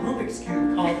addicted to the Rubik's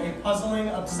Cube called A Puzzling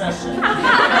Obsession.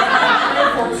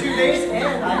 For 2 days,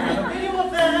 and I have a video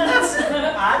of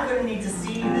that. I'm gonna need to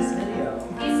see this video.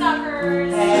 Hey,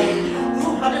 suckers! Hey,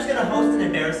 Hunter's gonna host an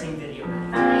embarrassing video.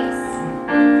 Nice.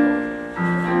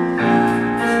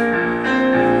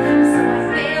 So I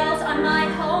bailed on my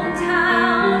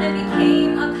hometown and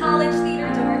became a college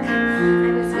theater dork. I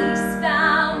was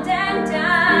eastbound and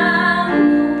down,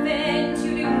 moving to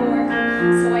New York.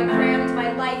 So I crammed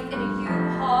my life in a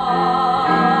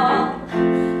U-Haul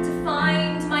to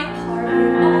find my part of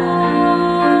it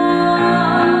all.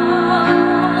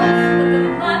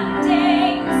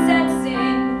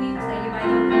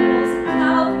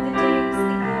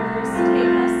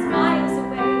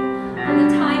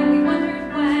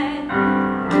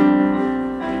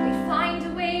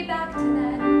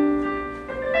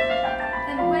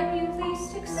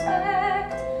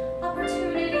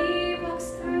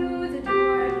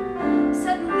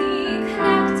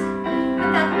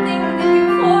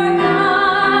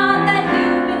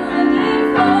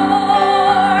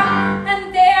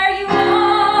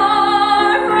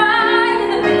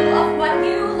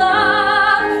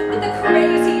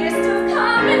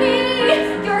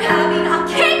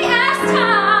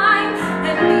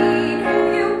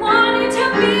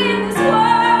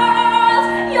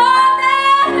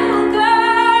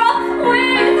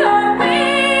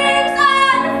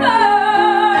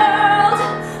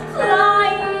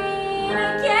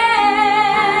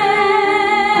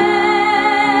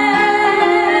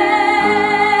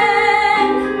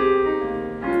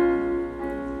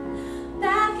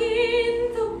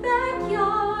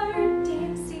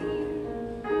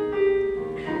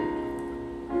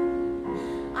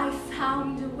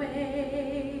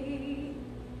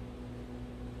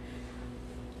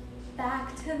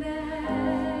 to them.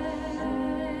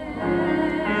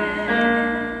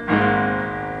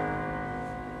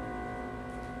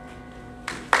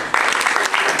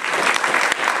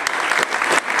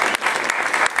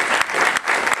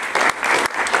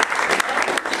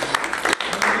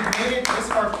 We've made it this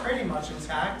far pretty much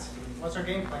intact. What's our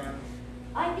game plan?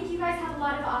 I think you guys have a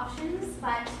lot of options,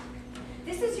 but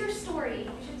this is your story.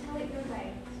 You should tell it your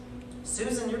way.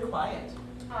 Susan, you're quiet.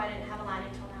 Oh, I didn't have a line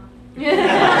until now.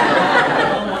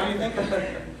 What do you think?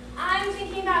 I'm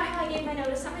thinking about how I gave my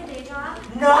notice on my day job.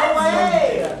 No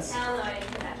way! Hell no, I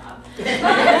didn't get that job.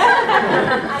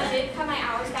 But I did cut my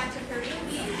hours back to 30 a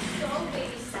week, so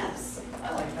baby steps.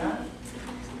 I like that.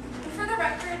 And for the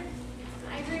record,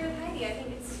 I agree with Heidi. I think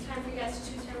it's time for you guys to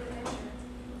choose your own adventure.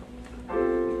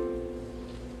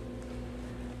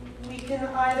 We can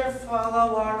either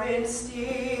follow our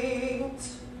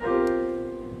instinct,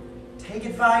 take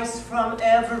advice from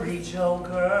every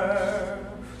joker.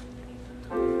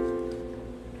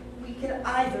 We can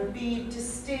either be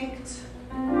distinct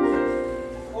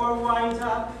or wind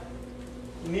up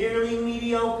merely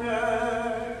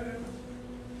mediocre.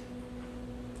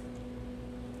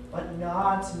 But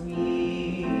not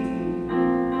me,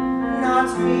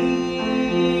 not me.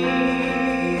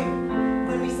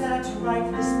 When we set out to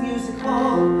write this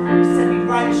musical, we said we'd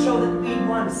write a show that we'd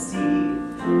want to see.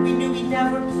 We knew we'd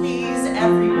never please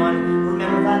everyone.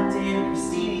 Remember that day at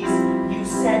Christini's, you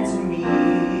said to me,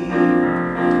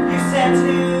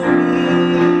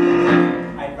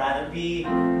 I'd rather be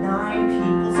 9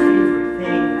 people's favorite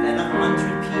thing than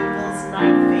 100 people's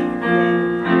 9th favorite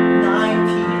thing. 9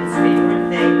 people's favorite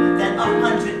thing than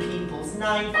 100 people's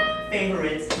 9th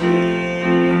favorite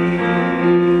thing.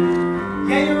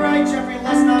 Yeah, you're right, Jeffrey.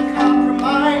 Let's not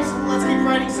compromise. Let's keep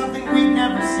writing something we've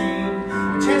never seen. A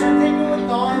chance we're taking with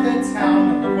all the town.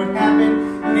 And look what happened.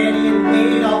 Nanny and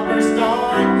Wade all burst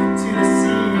on to the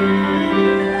scene.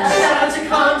 Shout out to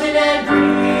Compton and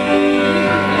Green.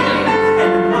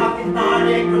 And the Rock and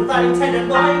Bardic were lighting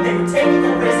tenderloin. They were taking a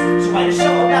risk to write a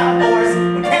show about wars.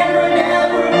 When Kendra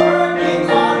never working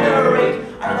on the rink.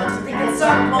 I'd like to think at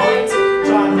some point,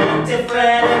 John looked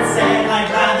different and said, I'd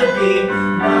rather be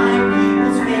 9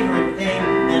 people's favorite thing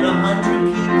than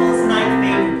 100 people's 9th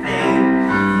favorite thing.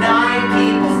 9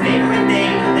 people's favorite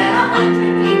thing than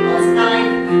 100 people's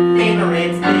 9th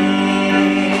favorite thing.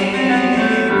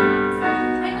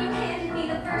 When you handed me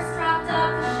the first draft of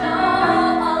the show,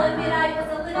 I'll admit I was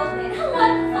a little bit,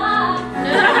 what the fuck?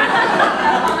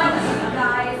 On you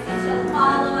guys, you should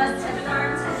follow us to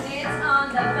learn to knit on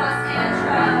the bus and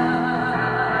truck.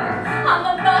 On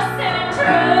the bus and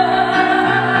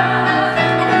truck.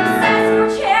 And the sets for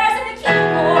chairs and the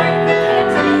keyboard. We can't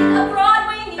make a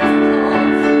Broadway musical.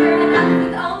 We're enough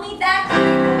with only that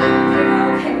keyboard.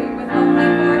 We're okay with only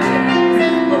 4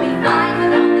 chairs. We'll be fine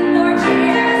with only 4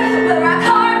 chairs. We'll rock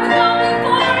hard with only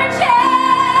 4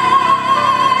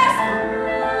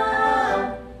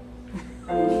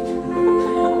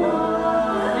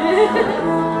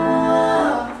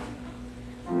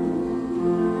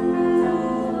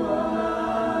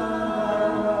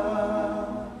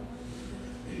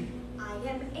 I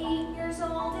am 8 years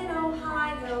old in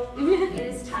Ohio. It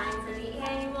is time for the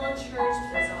annual church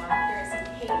bazaar. There is a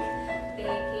cake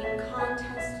baking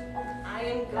contest. I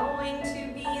am going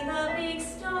to be the big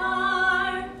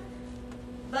star.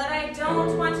 But I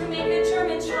don't want to make a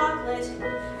German chocolate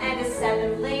and a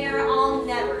 7-layer I'll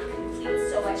never complete.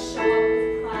 So I show up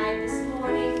with pride this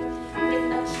morning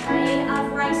with a tray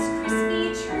of Rice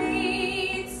Krispie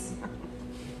treats.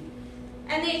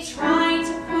 And they try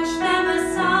to push them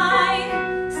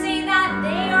aside, say that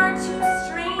they are too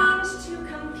strange to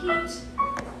compete.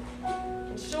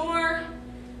 And sure,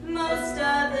 most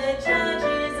of the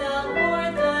judges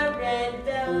award the red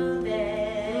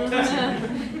velvet.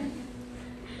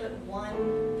 But one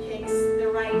picks the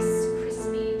Rice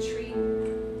Krispie treat.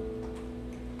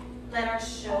 Let our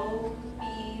show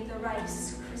be the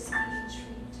Rice Krispie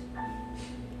treat.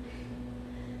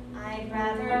 I'd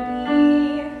rather be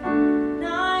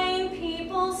 9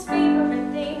 people's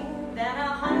favorite thing than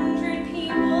 100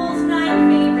 people's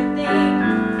 9th favorite thing.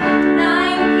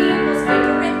 9 people's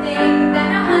favorite thing than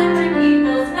 100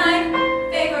 people's 9th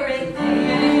favorite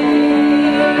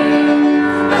thing.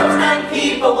 Those 9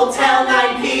 people will tell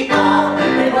 9 people,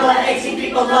 and we'll have 18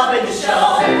 people loving the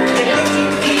show. And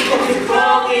 18 people can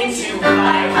grow into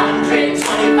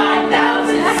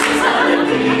 525,600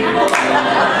 people.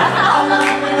 All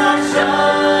loving our show.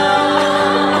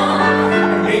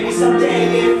 And maybe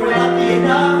someday, if we're lucky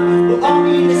enough, we'll all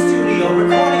be in the studio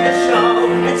recording a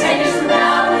show. And 10 years from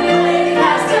now, when you lay the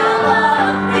cast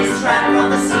down, this track on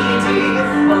the CD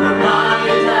will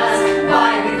remind us why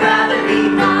we'd rather be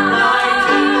 9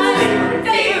 people.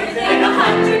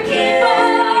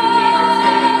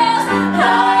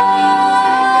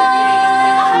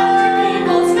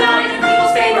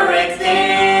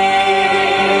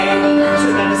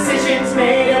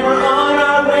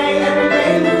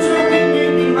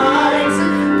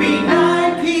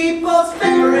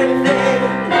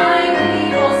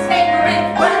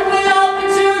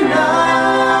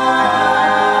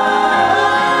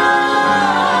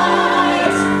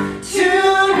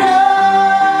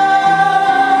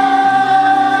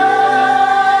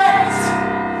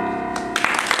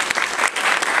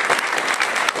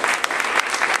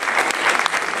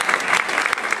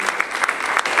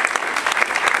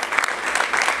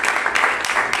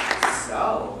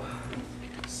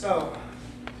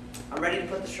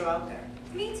 show out there.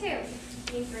 Me too.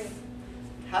 Me three.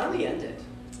 How do we end it?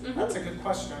 That's a good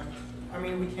question. I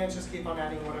mean, we can't just keep on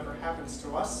adding whatever happens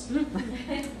to us. We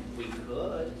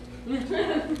could.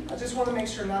 I just want to make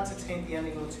sure not to taint the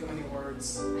ending with too many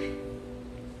words.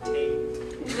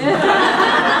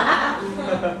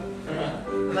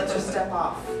 Let's just step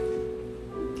off.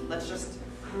 Let's just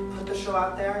put the show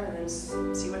out there and then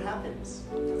see what happens.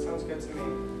 That sounds good to me.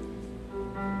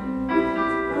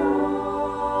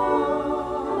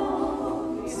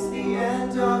 Oh, it's the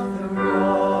end of the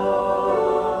road.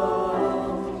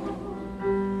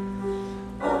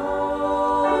 Oh,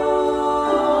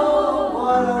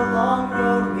 what a long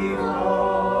road we've walked.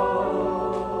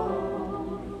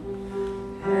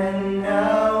 And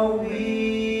now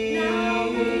we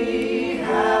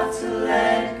have to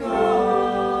let go.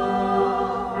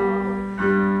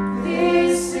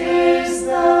 This is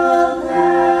the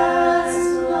last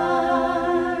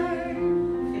line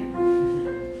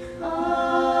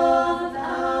of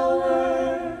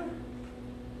our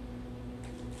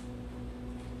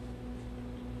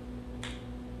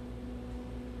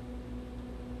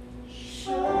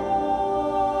show.